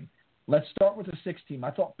Racing. Let's start with the 6 team. I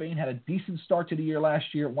thought Bayne had a decent start to the year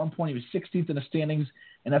last year. At one point, he was 16th in the standings,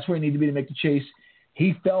 and that's where he needed to be to make the chase.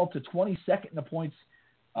 He fell to 22nd in the points,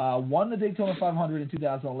 won the Daytona 500 in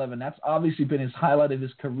 2011. That's obviously been his highlight of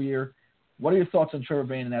his career. What are your thoughts on Trevor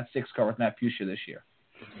Bayne in that 6 car with Matt Pusey this year?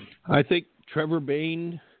 I think Trevor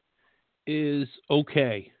Bayne is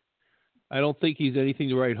okay. I don't think he's anything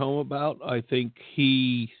to write home about. I think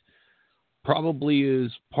he probably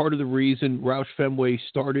is part of the reason Roush Fenway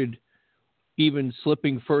started even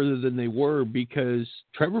slipping further than they were because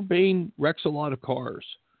Trevor Bayne wrecks a lot of cars.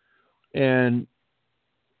 And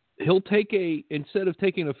he'll take instead of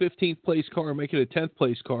taking a 15th place car and make it a 10th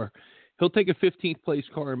place car, he'll take a 15th place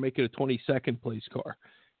car and make it a 22nd place car.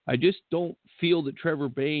 I just don't feel that Trevor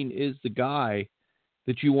Bayne is the guy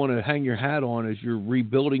that you want to hang your hat on as you're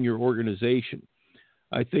rebuilding your organization.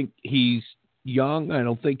 I think he's young. I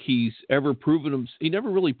don't think he's ever proven him. He never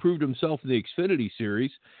really proved himself in the Xfinity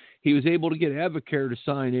Series. He was able to get Advocare to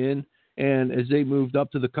sign in, and as they moved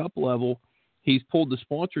up to the Cup level, he's pulled the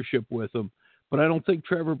sponsorship with them. But I don't think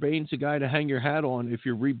Trevor Bayne's a guy to hang your hat on if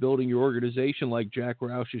you're rebuilding your organization like Jack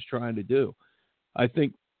Roush is trying to do. I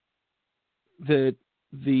think that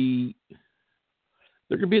they're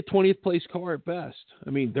going to be a 20th place car at best.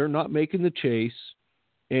 I mean, they're not making the chase.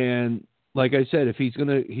 And like I said, if he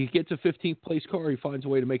gets a 15th place car, he finds a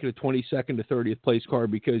way to make it a 22nd to 30th place car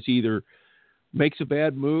because he either makes a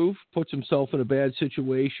bad move, puts himself in a bad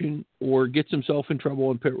situation, or gets himself in trouble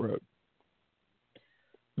on pit road.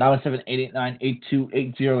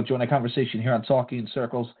 917-889-8280. Join the conversation here on Talking in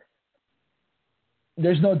Circles.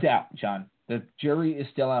 There's no doubt, John, the jury is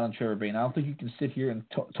still out on Trevor Bayne. I don't think you can sit here and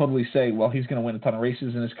totally say, well, he's going to win a ton of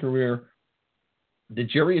races in his career. The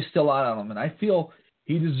jury is still out on him, and I feel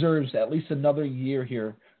he deserves at least another year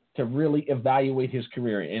here to really evaluate his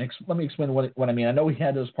career. And let me explain what I mean. I know he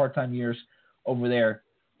had those part-time years over there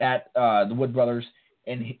at the Wood Brothers,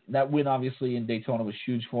 and that win, obviously, in Daytona was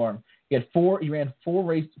huge for him. He ran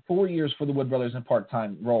 4 years for the Wood Brothers in a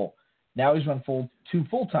part-time role. Now he's run 2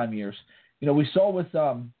 full-time years. We saw with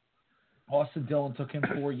Austin Dillon took him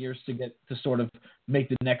 4 years to get to sort of make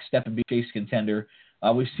the next step and be a chase contender.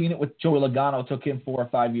 We've seen it with Joey Logano. It took him 4 or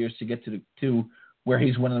 5 years to get to where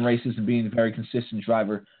he's winning races and being a very consistent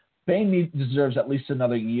driver. Bayne deserves at least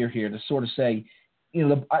another year here to sort of say,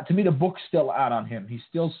 to me, the book's still out on him. He's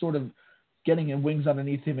still sort of getting in wings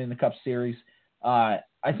underneath him in the Cup Series.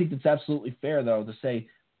 I think it's absolutely fair, though, to say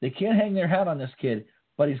they can't hang their hat on this kid,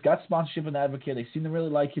 but he's got sponsorship and Advocate. They seem to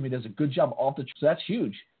really like him. He does a good job off the track. So that's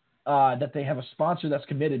huge that they have a sponsor that's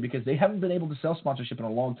committed because they haven't been able to sell sponsorship in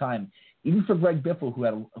a long time, even for Greg Biffle,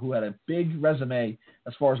 who had a big resume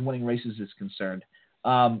as far as winning races is concerned.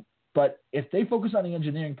 But if they focus on the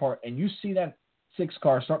engineering part and you see that 6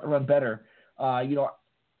 car start to run better,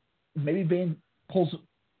 maybe Bayne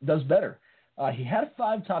does better. He had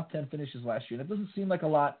 5 top 10 finishes last year. That doesn't seem like a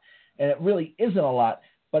lot, and it really isn't a lot,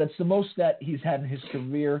 but it's the most that he's had in his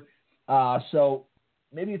career. So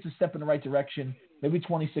maybe it's a step in the right direction. maybe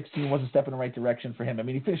 2016 was a step in the right direction for him. I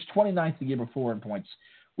mean, he finished 29th the year before in points,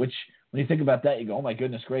 which when you think about that, you go, oh my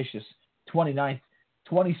goodness gracious, 29th,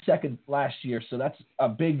 22nd last year. So that's a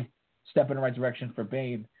big step in the right direction for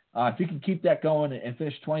Bain. If he can keep that going and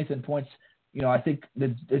finish 20th in points, I think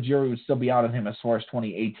the jury would still be out on him as far as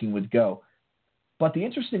 2018 would go. But the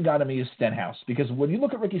interesting guy to me is Stenhouse, because when you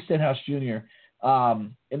look at Ricky Stenhouse Jr.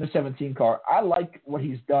 In the 17 car, I like what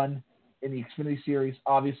he's done in the Xfinity Series.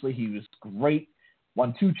 Obviously, he was great,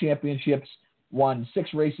 won 2 championships, won 2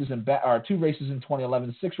 races in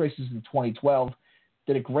 2011, 6 races in 2012.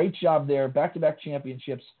 Did a great job there, back-to-back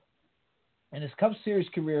championships. And his Cup Series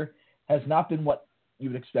career has not been what you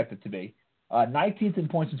would expect it to be. 19th in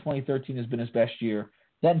points in 2013 has been his best year.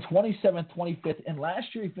 Then 27th, 25th, and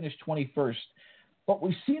last year he finished 21st. But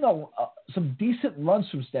we've seen some decent runs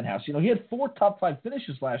from Stenhouse. He had 4 top 5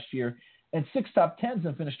 finishes last year and 6 top 10s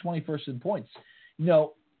and finished 21st in points.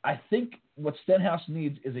 I think what Stenhouse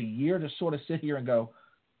needs is a year to sort of sit here and go,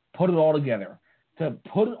 put it all together.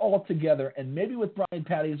 And maybe with Brian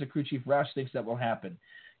Patty as a crew chief, Roush thinks that will happen.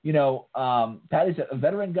 Patty's a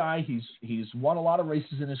veteran guy. He's won a lot of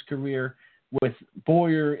races in his career with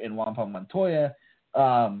Boyer and Wampa Montoya.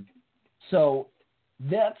 So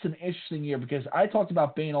that's an interesting year, because I talked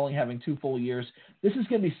about Bain only having 2 full years. This is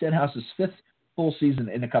going to be Stenhouse's 5th full season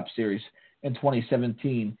in the Cup Series in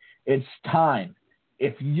 2017. It's time.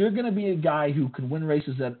 If you're going to be a guy who can win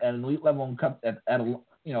races at an elite level in Cup, at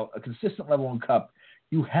a consistent level in Cup,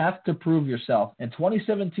 you have to prove yourself. And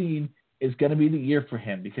 2017 is going to be the year for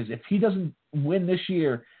him, because if he doesn't win this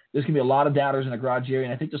year, there's going to be a lot of doubters in the garage area.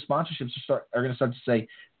 And I think the sponsorships are going to start to say,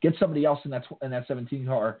 get somebody else in that 17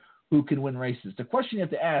 car who can win races. The question you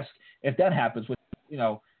have to ask, if that happens, which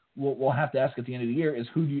we'll have to ask at the end of the year, is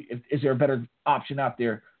is there a better option out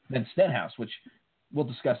there than Stenhouse? Which we'll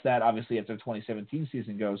discuss that obviously after the 2017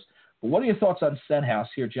 season goes. But what are your thoughts on Stenhouse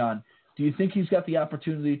here, John? Do you think he's got the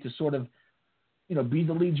opportunity to sort of be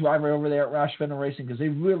the lead driver over there at Roush Fenway Racing, because they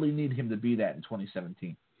really need him to be that in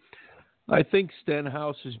 2017? I think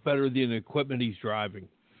Stenhouse is better than the equipment he's driving.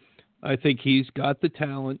 I think he's got the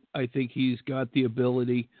talent. I think he's got the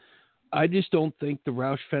ability. I just don't think the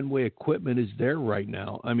Roush Fenway equipment is there right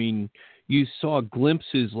now. I mean, you saw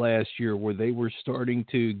glimpses last year where they were starting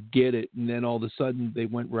to get it, and then all of a sudden they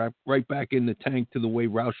went right back in the tank to the way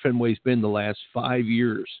Roush Fenway's been the last 5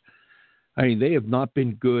 years. I mean, they have not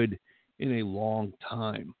been good in a long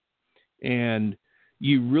time. And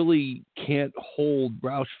you really can't hold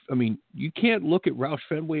Roush. I mean, you can't look at Roush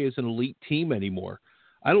Fenway as an elite team anymore.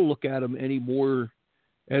 I don't look at them anymore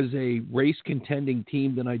as a race contending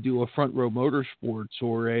team than I do a Front Row Motorsports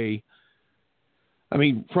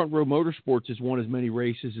Front Row Motorsports has won as many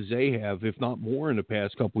races as they have, if not more, in the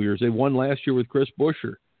past couple of years. They won last year with Chris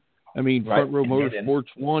Buescher. I mean, right. Front Row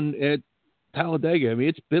Motorsports won at Talladega. I mean,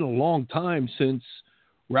 it's been a long time since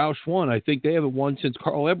Roush won. I think they haven't won since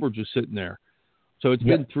Carl Edwards was sitting there. So it's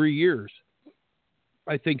been 3 years.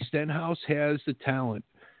 I think Stenhouse has the talent,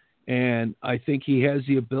 and I think he has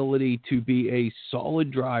the ability to be a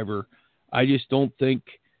solid driver. I just don't think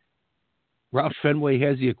Roush Fenway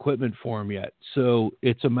has the equipment for him yet. So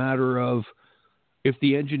it's a matter of, if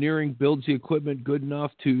the engineering builds the equipment good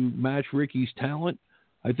enough to match Ricky's talent,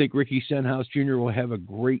 I think Ricky Stenhouse Jr. will have a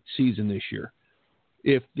great season this year.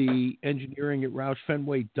 If the engineering at Roush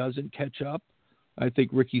Fenway doesn't catch up, I think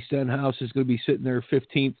Ricky Stenhouse is going to be sitting there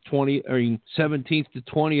 17th to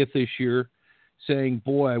 20th this year saying,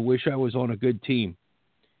 boy, I wish I was on a good team.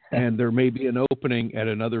 And there may be an opening at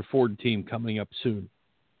another Ford team coming up soon.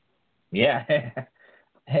 Yeah.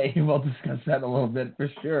 Hey, we'll discuss that a little bit for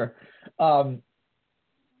sure.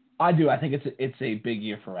 I do. I think it's a big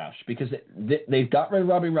year for Roush, because they've got rid of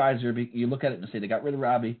Robbie Reiser. You look at it and say they got rid of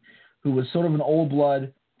Robbie, who was sort of an old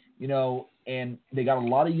blood, and they got a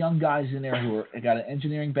lot of young guys in there who got an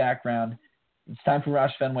engineering background. It's time for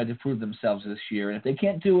Roush Fenway to prove themselves this year. And if they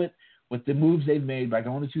can't do it with the moves they've made by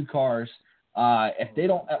going to 2 cars, if they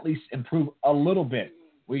don't at least improve a little bit,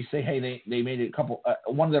 where you say, hey, they made a couple,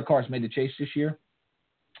 one of their cars made the chase this year,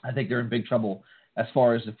 I think they're in big trouble as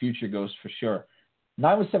far as the future goes for sure.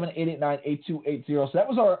 917-889-8280. So that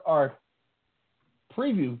was our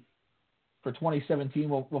preview for 2017.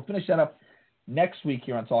 We'll finish that up next week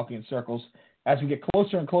here on Talking in Circles as we get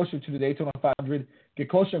closer and closer to the Daytona 500, get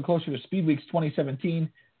closer and closer to Speed Weeks 2017.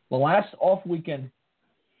 The last off weekend,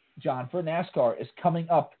 John, for NASCAR is coming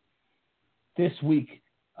up this week.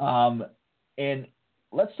 And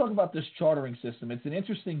let's talk about this chartering system. It's an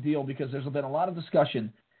interesting deal because there's been a lot of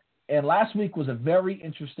discussion. And last week was a very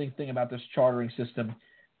interesting thing about this chartering system.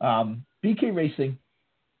 BK Racing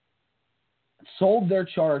sold their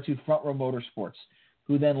charter to Front Row Motorsports,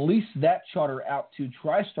 who then leased that charter out to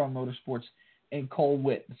TriStar Motorsports and Cole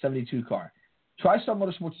Witt, the 72 car. TriStar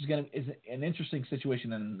Motorsports is an interesting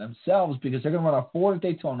situation in themselves because they're going to run a Ford at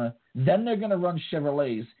Daytona, then they're going to run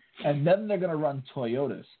Chevrolets, and then they're going to run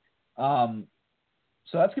Toyotas. So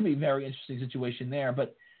that's going to be a very interesting situation there.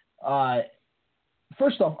 But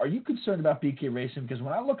first off, are you concerned about BK Racing? Because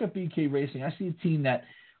when I look at BK Racing, I see a team that,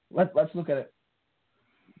 let's look at it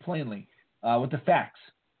plainly with the facts.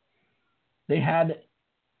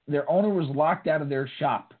 Their owner was locked out of their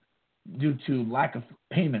shop due to lack of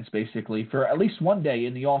payments, basically, for at least one day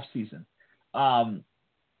in the offseason. Matt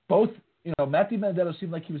DiBenedetto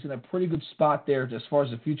seemed like he was in a pretty good spot there as far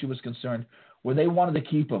as the future was concerned, where they wanted to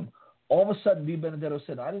keep him. All of a sudden, DiBenedetto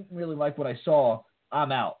said, I didn't really like what I saw.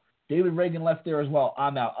 I'm out. David Reagan left there as well.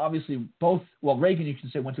 I'm out. Obviously, Reagan, you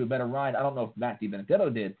can say, went to a better ride. I don't know if Matt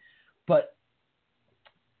DiBenedetto did. But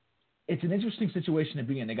it's an interesting situation to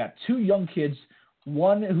be in. They got two young kids,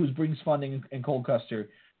 one who brings funding in Cole Custer,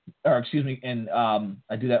 I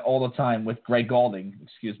do that all the time with Greg Galding,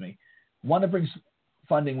 one that brings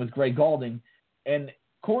funding with Greg Galding, and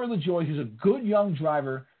Corey LaJoie, who's a good young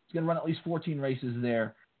driver, is going to run at least 14 races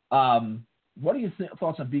there. What are your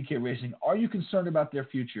thoughts on BK Racing? Are you concerned about their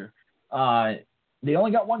future? They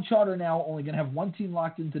only got one charter now, only going to have one team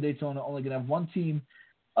locked into Daytona, only going to have one team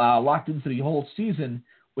locked into the whole season,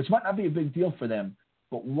 which might not be a big deal for them.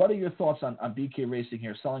 But what are your thoughts on BK Racing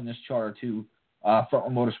here, selling this charter to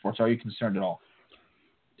Frontline Motorsports? Are you concerned at all?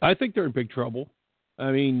 I think they're in big trouble.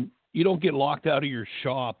 I mean, you don't get locked out of your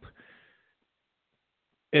shop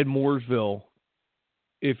in Mooresville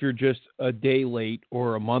if you're just a day late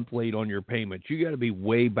or a month late on your payments. You got to be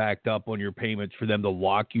way backed up on your payments for them to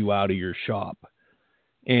lock you out of your shop.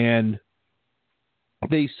 And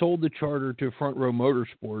they sold the charter to Front Row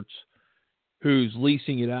Motorsports, who's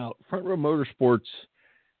leasing it out. Front Row Motorsports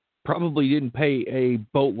probably didn't pay a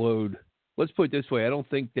boatload. Let's put it this way. I don't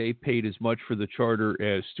think they paid as much for the charter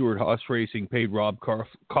as Stewart Haas Racing paid Rob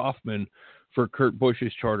Kaufman for Kurt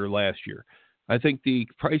Busch's charter last year. I think the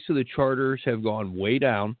price of the charters have gone way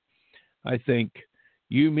down. I think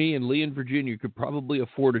you, me, and Lee in Virginia could probably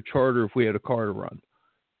afford a charter if we had a car to run.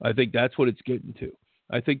 I think that's what it's getting to.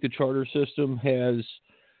 I think the charter system has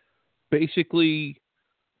basically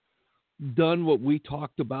done what we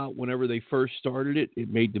talked about whenever they first started it. It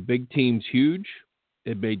made the big teams huge.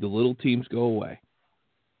 It made the little teams go away.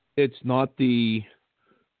 It's not the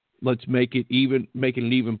let's make it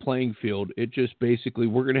an even playing field. It just basically,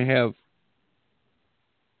 we're going to have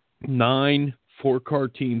 9 4-car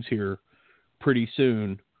teams here pretty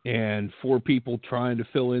soon and 4 people trying to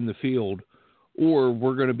fill in the field, or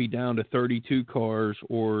we're going to be down to 32 cars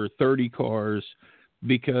or 30 cars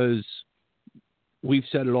because we've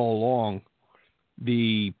said it all along,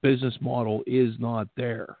 the business model is not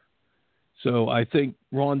there. So I think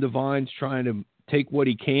Ron Devine's trying to take what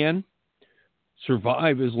he can,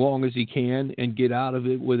 survive as long as he can, and get out of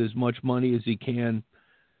it with as much money as he can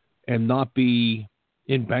and not be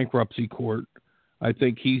in bankruptcy court. I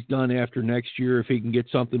think he's done after next year. If he can get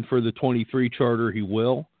something for the 23 charter, he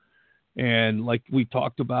will. And like we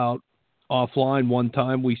talked about offline one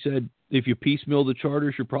time, we said if you piecemeal the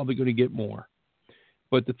charters, you're probably going to get more.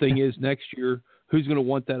 But the thing is, next year, who's going to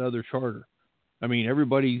want that other charter? I mean,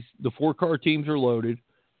 the 4-car teams are loaded.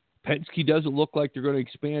 Penske doesn't look like they're going to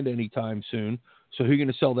expand anytime soon. So who are you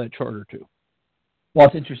going to sell that charter to? Well,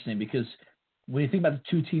 it's interesting because when you think about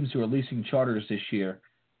the 2 teams who are leasing charters this year,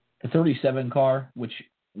 the 37 car, which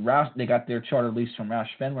Roush, they got their charter leased from Roush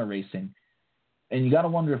Fenway Racing. And you got to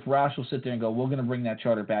wonder if Roush will sit there and go, we're going to bring that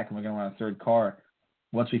charter back and we're going to run a 3rd car.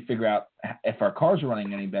 Once we figure out if our cars are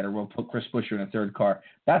running any better, we'll put Chris Buescher in a 3rd car.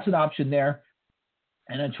 That's an option there.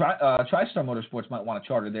 And then TriStar Motorsports might want a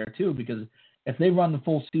charter there too, because if they run the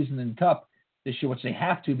full season in Cup this year, which they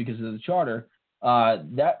have to because of the charter,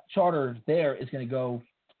 that charter there is going to go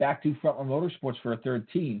back to Frontline Motorsports for a 3rd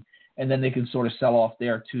team, and then they can sort of sell off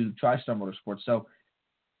there to TriStar Motorsports. So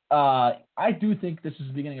I do think this is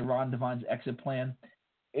the beginning of Ron Devine's exit plan.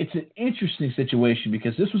 It's an interesting situation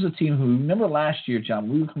because this was a team who, remember last year, John,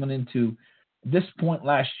 we were coming into this point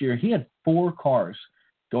last year, he had 4 cars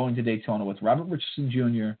going to Daytona with Robert Richardson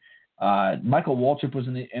Jr., Michael Waltrip was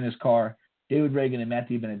in his car, David Reagan, and Matt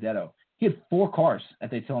DiBenedetto. He had 4 cars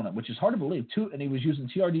at Daytona, which is hard to believe, and he was using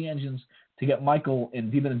TRD engines to get Michael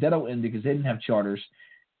and DiBenedetto in because they didn't have charters,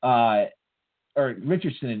 or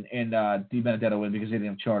Richardson and DiBenedetto in because they didn't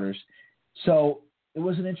have charters. So it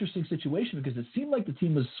was an interesting situation because it seemed like the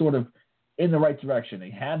team was sort of in the right direction. They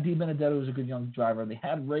had DiBenedetto, who's a good young driver. They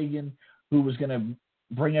had Reagan, who was going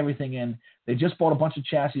to bring everything in. They just bought a bunch of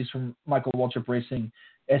chassis from Michael Waltrip Racing.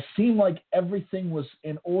 It seemed like everything was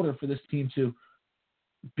in order for this team to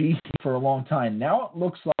be for a long time. Now it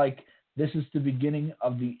looks like this is the beginning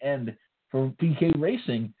of the end for BK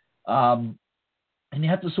Racing. And you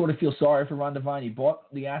have to sort of feel sorry for Ron Devine. He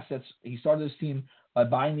bought the assets. He started his team by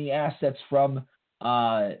buying the assets from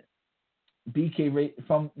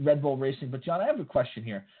from Red Bull Racing. But, John, I have a question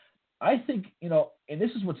here. I think, and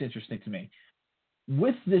this is what's interesting to me.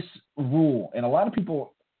 With this rule, and a lot of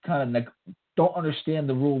people kind of don't understand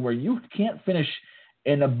the rule where you can't finish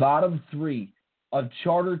in the bottom three of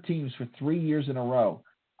charter teams for 3 years in a row.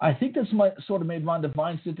 I think that's sort of made Ron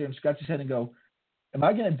Devine sit there and scratch his head and go, am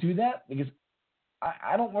I going to do that? Because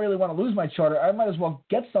I don't really want to lose my charter. I might as well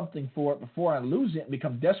get something for it before I lose it and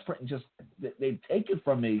become desperate and just they take it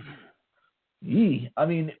from me. I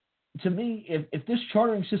mean, to me, if this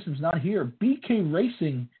chartering system's not here, BK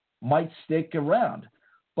Racing might stick around.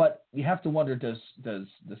 But you have to wonder, does the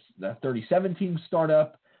 37 team start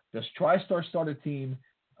up? Does TriStar start a team?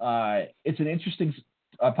 It's an interesting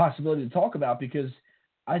possibility to talk about because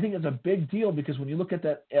I think it's a big deal because when you look at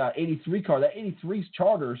that 83 car, that 83's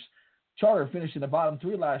charter finished in the bottom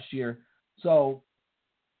three last year. So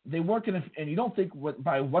they weren't going to – and you don't think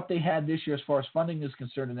by what they had this year as far as funding is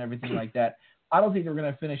concerned and everything like that, I don't think they're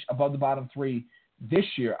going to finish above the bottom three this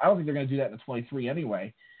year. I don't think they're going to do that in the 23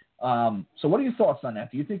 anyway. So what are your thoughts on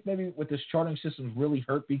that? Do you think maybe with this chartering system really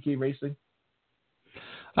hurt BK Racing?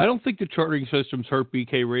 I don't think the chartering systems hurt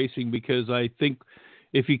BK Racing because I think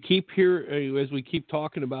if you keep here, as we keep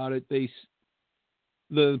talking about it,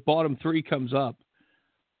 the bottom three comes up.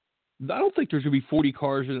 I don't think there's going to be 40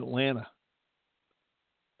 cars in Atlanta.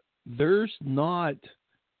 There's not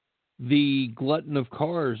the glutton of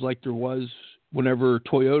cars like there was whenever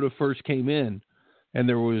Toyota first came in and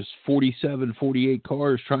there was 47, 48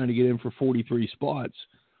 cars trying to get in for 43 spots.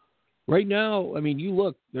 Right now, I mean, you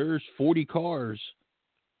look, there's 40 cars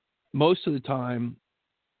most of the time,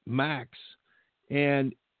 max.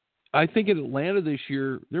 And I think in Atlanta this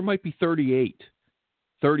year, there might be 38,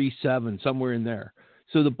 37, somewhere in there.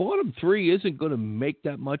 So the bottom three isn't going to make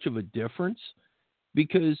that much of a difference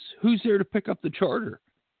because who's there to pick up the charter?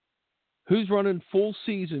 Who's running full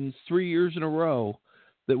seasons 3 years in a row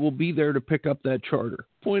that will be there to pick up that charter?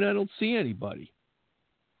 Point, I don't see anybody.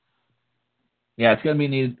 Yeah, it's going to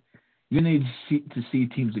be you need to see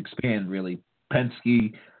teams expand, really.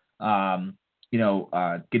 Penske,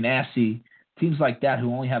 Ganassi, teams like that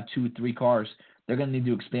who only have 2 or 3 cars, they're going to need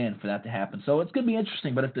to expand for that to happen. So it's going to be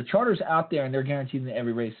interesting. But if the charter's out there and they're guaranteed in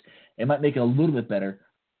every race, it might make it a little bit better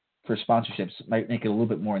for sponsorships. It might make it a little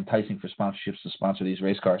bit more enticing for sponsorships to sponsor these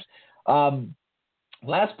race cars.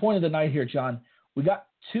 Last point of the night here, John. We got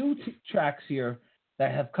 2 tracks here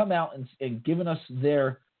that have come out and given us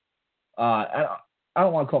their I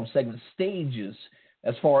don't want to call them segments, stages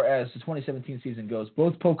as far as the 2017 season goes.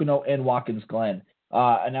 Both Pocono and Watkins Glen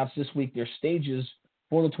announced this week their stages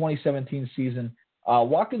for the 2017 season.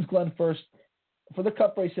 Watkins Glen first. For the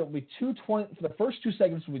Cup race, it will be 220. For the first 2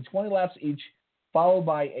 segments will be 20 laps each, followed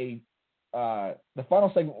by the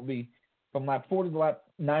final segment will be from lap 40 to lap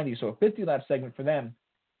 90, so a 50-lap segment for them.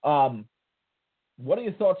 What are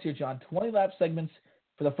your thoughts here, John? 20-lap segments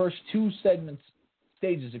for the first 2 stages,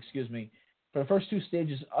 for the first 2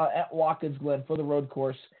 stages at Watkins Glen for the road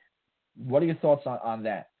course. What are your thoughts on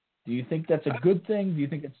that? Do you think that's a good thing? Do you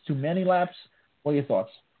think it's too many laps? What are your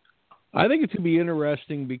thoughts? I think it's going to be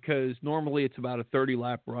interesting because normally it's about a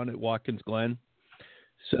 30-lap run at Watkins Glen.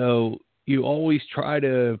 So you always try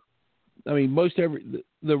to – I mean,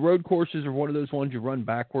 the road courses are one of those ones you run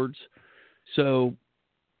backwards. So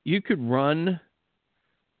you could run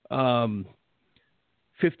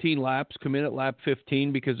 15 laps, come in at lap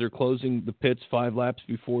 15 because they're closing the pits 5 laps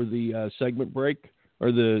before the segment break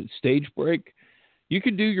or the stage break. You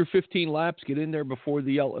could do your 15 laps, get in there before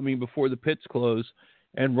the pits close,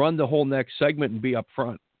 and run the whole next segment and be up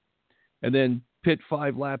front. And then pit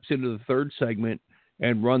 5 laps into the third segment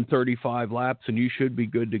and run 35 laps, and you should be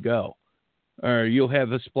good to go. Or you'll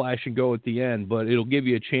have a splash and go at the end, but it'll give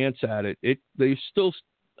you a chance at it. There's still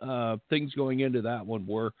things going into that one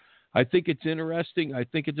where I think it's interesting. I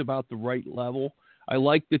think it's about the right level. I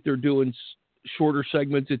like that they're doing shorter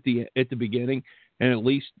segments at the beginning, and at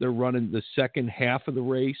least they're running the second half of the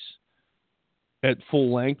race at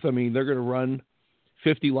full length. I mean, they're going to run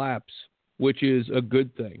 50 laps, which is a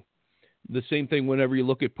good thing. The same thing whenever you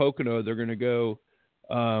look at Pocono, they're going to go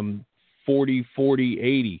 40, 40,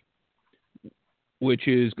 80, which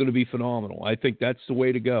is going to be phenomenal. I think that's the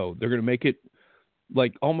way to go. They're going to make it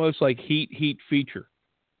like almost like heat feature.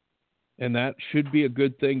 And that should be a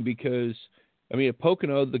good thing because, I mean, at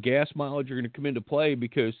Pocono, the gas mileage are going to come into play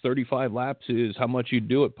because 35 laps is how much you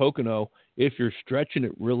do at Pocono if you're stretching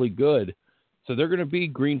it really good. So they're going to be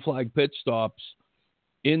green flag pit stops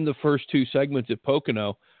in the first two segments at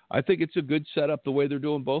Pocono. I think it's a good setup the way they're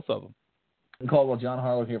doing both of them. Caldwell, John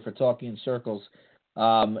Harlow here for Talking in Circles.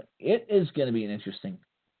 It is going to be an interesting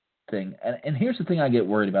thing. And here's the thing I get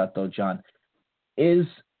worried about, though, John, is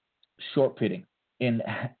short pitting. And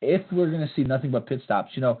if we're going to see nothing but pit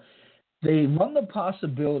stops, they run the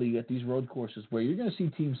possibility at these road courses where you're going to see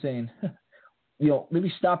teams saying,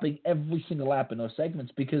 maybe stopping every single lap in those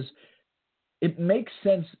segments because it makes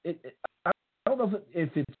sense. I don't know if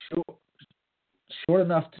it's short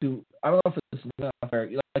enough to – I don't know if it's enough.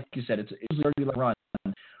 Like you said, it's a regular run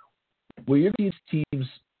where you're these teams,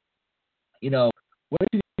 what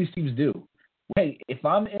do these teams do? Hey, if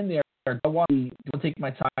I'm in there, I want to take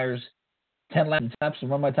my tires 10 laps and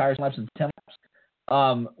run my tires laps in 10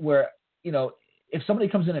 laps. Where, if somebody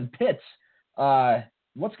comes in and pits,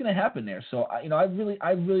 what's going to happen there? So, I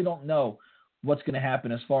really don't know what's going to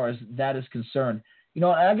happen as far as that is concerned.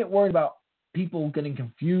 I get worried about people getting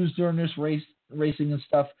confused during this racing and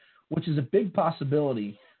stuff, which is a big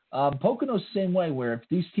possibility. Pocono's the same way, where if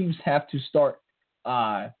these teams have to start,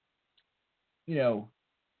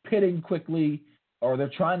 pitting quickly, or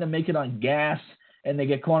they're trying to make it on gas and they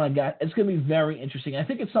get caught on gas, it's going to be very interesting. I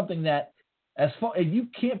think it's something that, you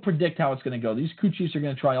can't predict how it's going to go. These crew chiefs are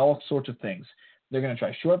going to try all sorts of things. They're going to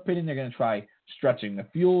try short pitting. They're going to try stretching the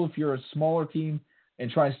fuel if you're a smaller team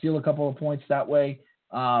and try and steal a couple of points that way.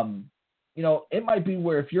 It might be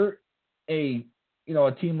where if you're a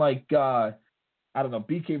team like,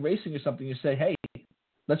 BK Racing or something, you say, hey,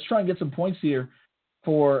 let's try and get some points here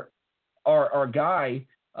for our guy,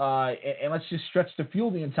 and let's just stretch the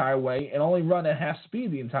fuel the entire way and only run at half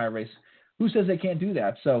speed the entire race. Who says they can't do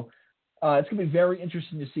that? So it's going to be very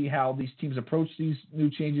interesting to see how these teams approach these new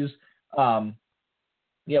changes.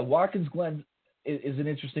 Watkins Glen is an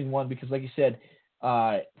interesting one because, like you said,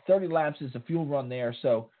 30 laps is a fuel run there.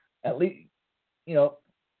 So at least,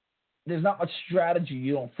 there's not much strategy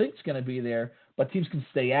you don't think is going to be there, but teams can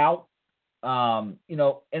stay out. And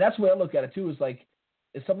that's the way I look at it too, is like,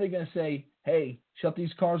 is somebody going to say, hey, shut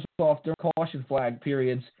these cars off during caution flag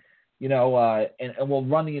periods, and we'll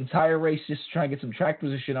run the entire race just to try and get some track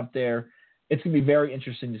position up there. It's going to be very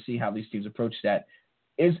interesting to see how these teams approach that.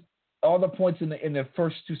 Is all the points in the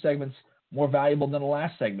first two segments more valuable than the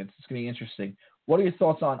last segments? It's going to be interesting. What are your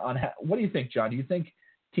thoughts on what do you think, John? Do you think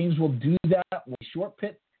teams will do that? Will short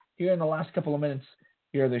pit here in the last couple of minutes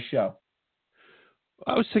here of this show?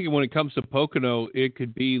 I was thinking when it comes to Pocono, it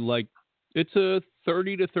could be like it's a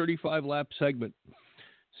 30 to 35 lap segment.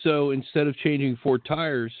 So instead of changing 4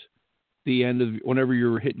 tires, the end of whenever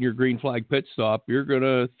you're hitting your green flag pit stop, you're going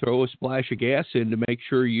to throw a splash of gas in to make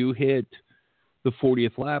sure you hit the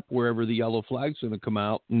 40th lap wherever the yellow flag's going to come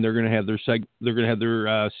out, and they're going to have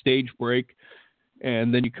their stage break,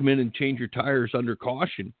 and then you come in and change your tires under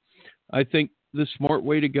caution. I think the smart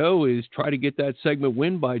way to go is try to get that segment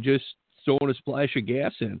win by just throwing a splash of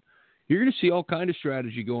gas in. You're going to see all kind of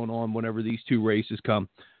strategy going on whenever these two races come.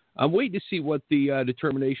 I'm waiting to see what the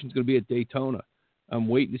determination is going to be at Daytona. I'm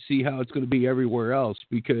waiting to see how it's going to be everywhere else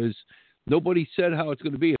because nobody said how it's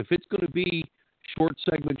going to be. If it's going to be short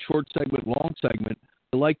segment, long segment,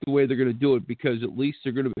 I like the way they're going to do it because at least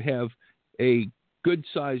they're going to have a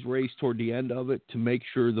good-sized race toward the end of it to make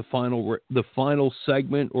sure the final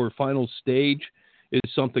segment or final stage is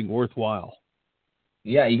something worthwhile.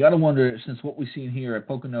 Yeah, you got to wonder, since what we've seen here at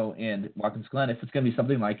Pocono and Watkins Glen, if it's going to be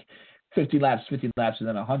something like 50 laps, and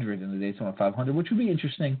then 100 in the Daytona 500, which would be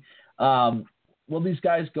interesting. Will these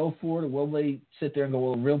guys go for it, or will they sit there and go,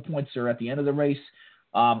 well, the real points are at the end of the race?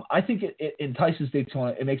 I think it entices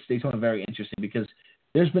Daytona. It makes Daytona very interesting because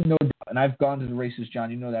there's been no doubt, and I've gone to the races, John,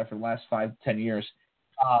 you know that, for the last 5-10 years.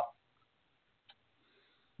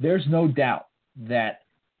 There's no doubt that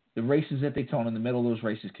the races at Daytona, in the middle of those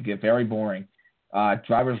races, could get very boring.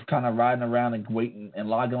 Drivers kind of riding around and waiting and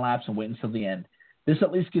logging laps and waiting until the end. This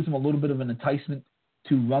at least gives them a little bit of an enticement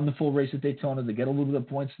to run the full race at Daytona, to get a little bit of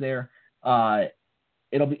points there. If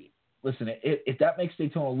that makes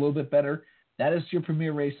Daytona a little bit better, that is your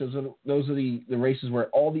premier race. Those are the races where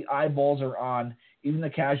all the eyeballs are on. Even the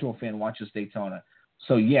casual fan watches Daytona.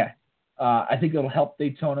 So, I think it'll help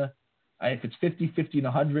Daytona. If it's 50, 50, and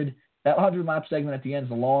 100, that 100-lap segment at the end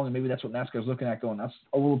is long, and maybe that's what NASCAR is looking at going, that's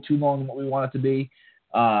a little too long than what we want it to be.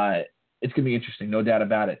 It's going to be interesting, no doubt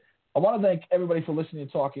about it. I want to thank everybody for listening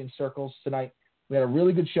to Talking in Circles tonight. We had a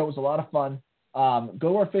really good show. It was a lot of fun.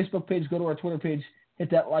 Go to our Facebook page, go to our Twitter page, hit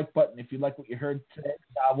that like button if you like what you heard today.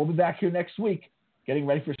 We'll be back here next week getting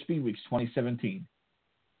ready for Speed Weeks 2017.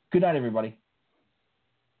 Good night, everybody.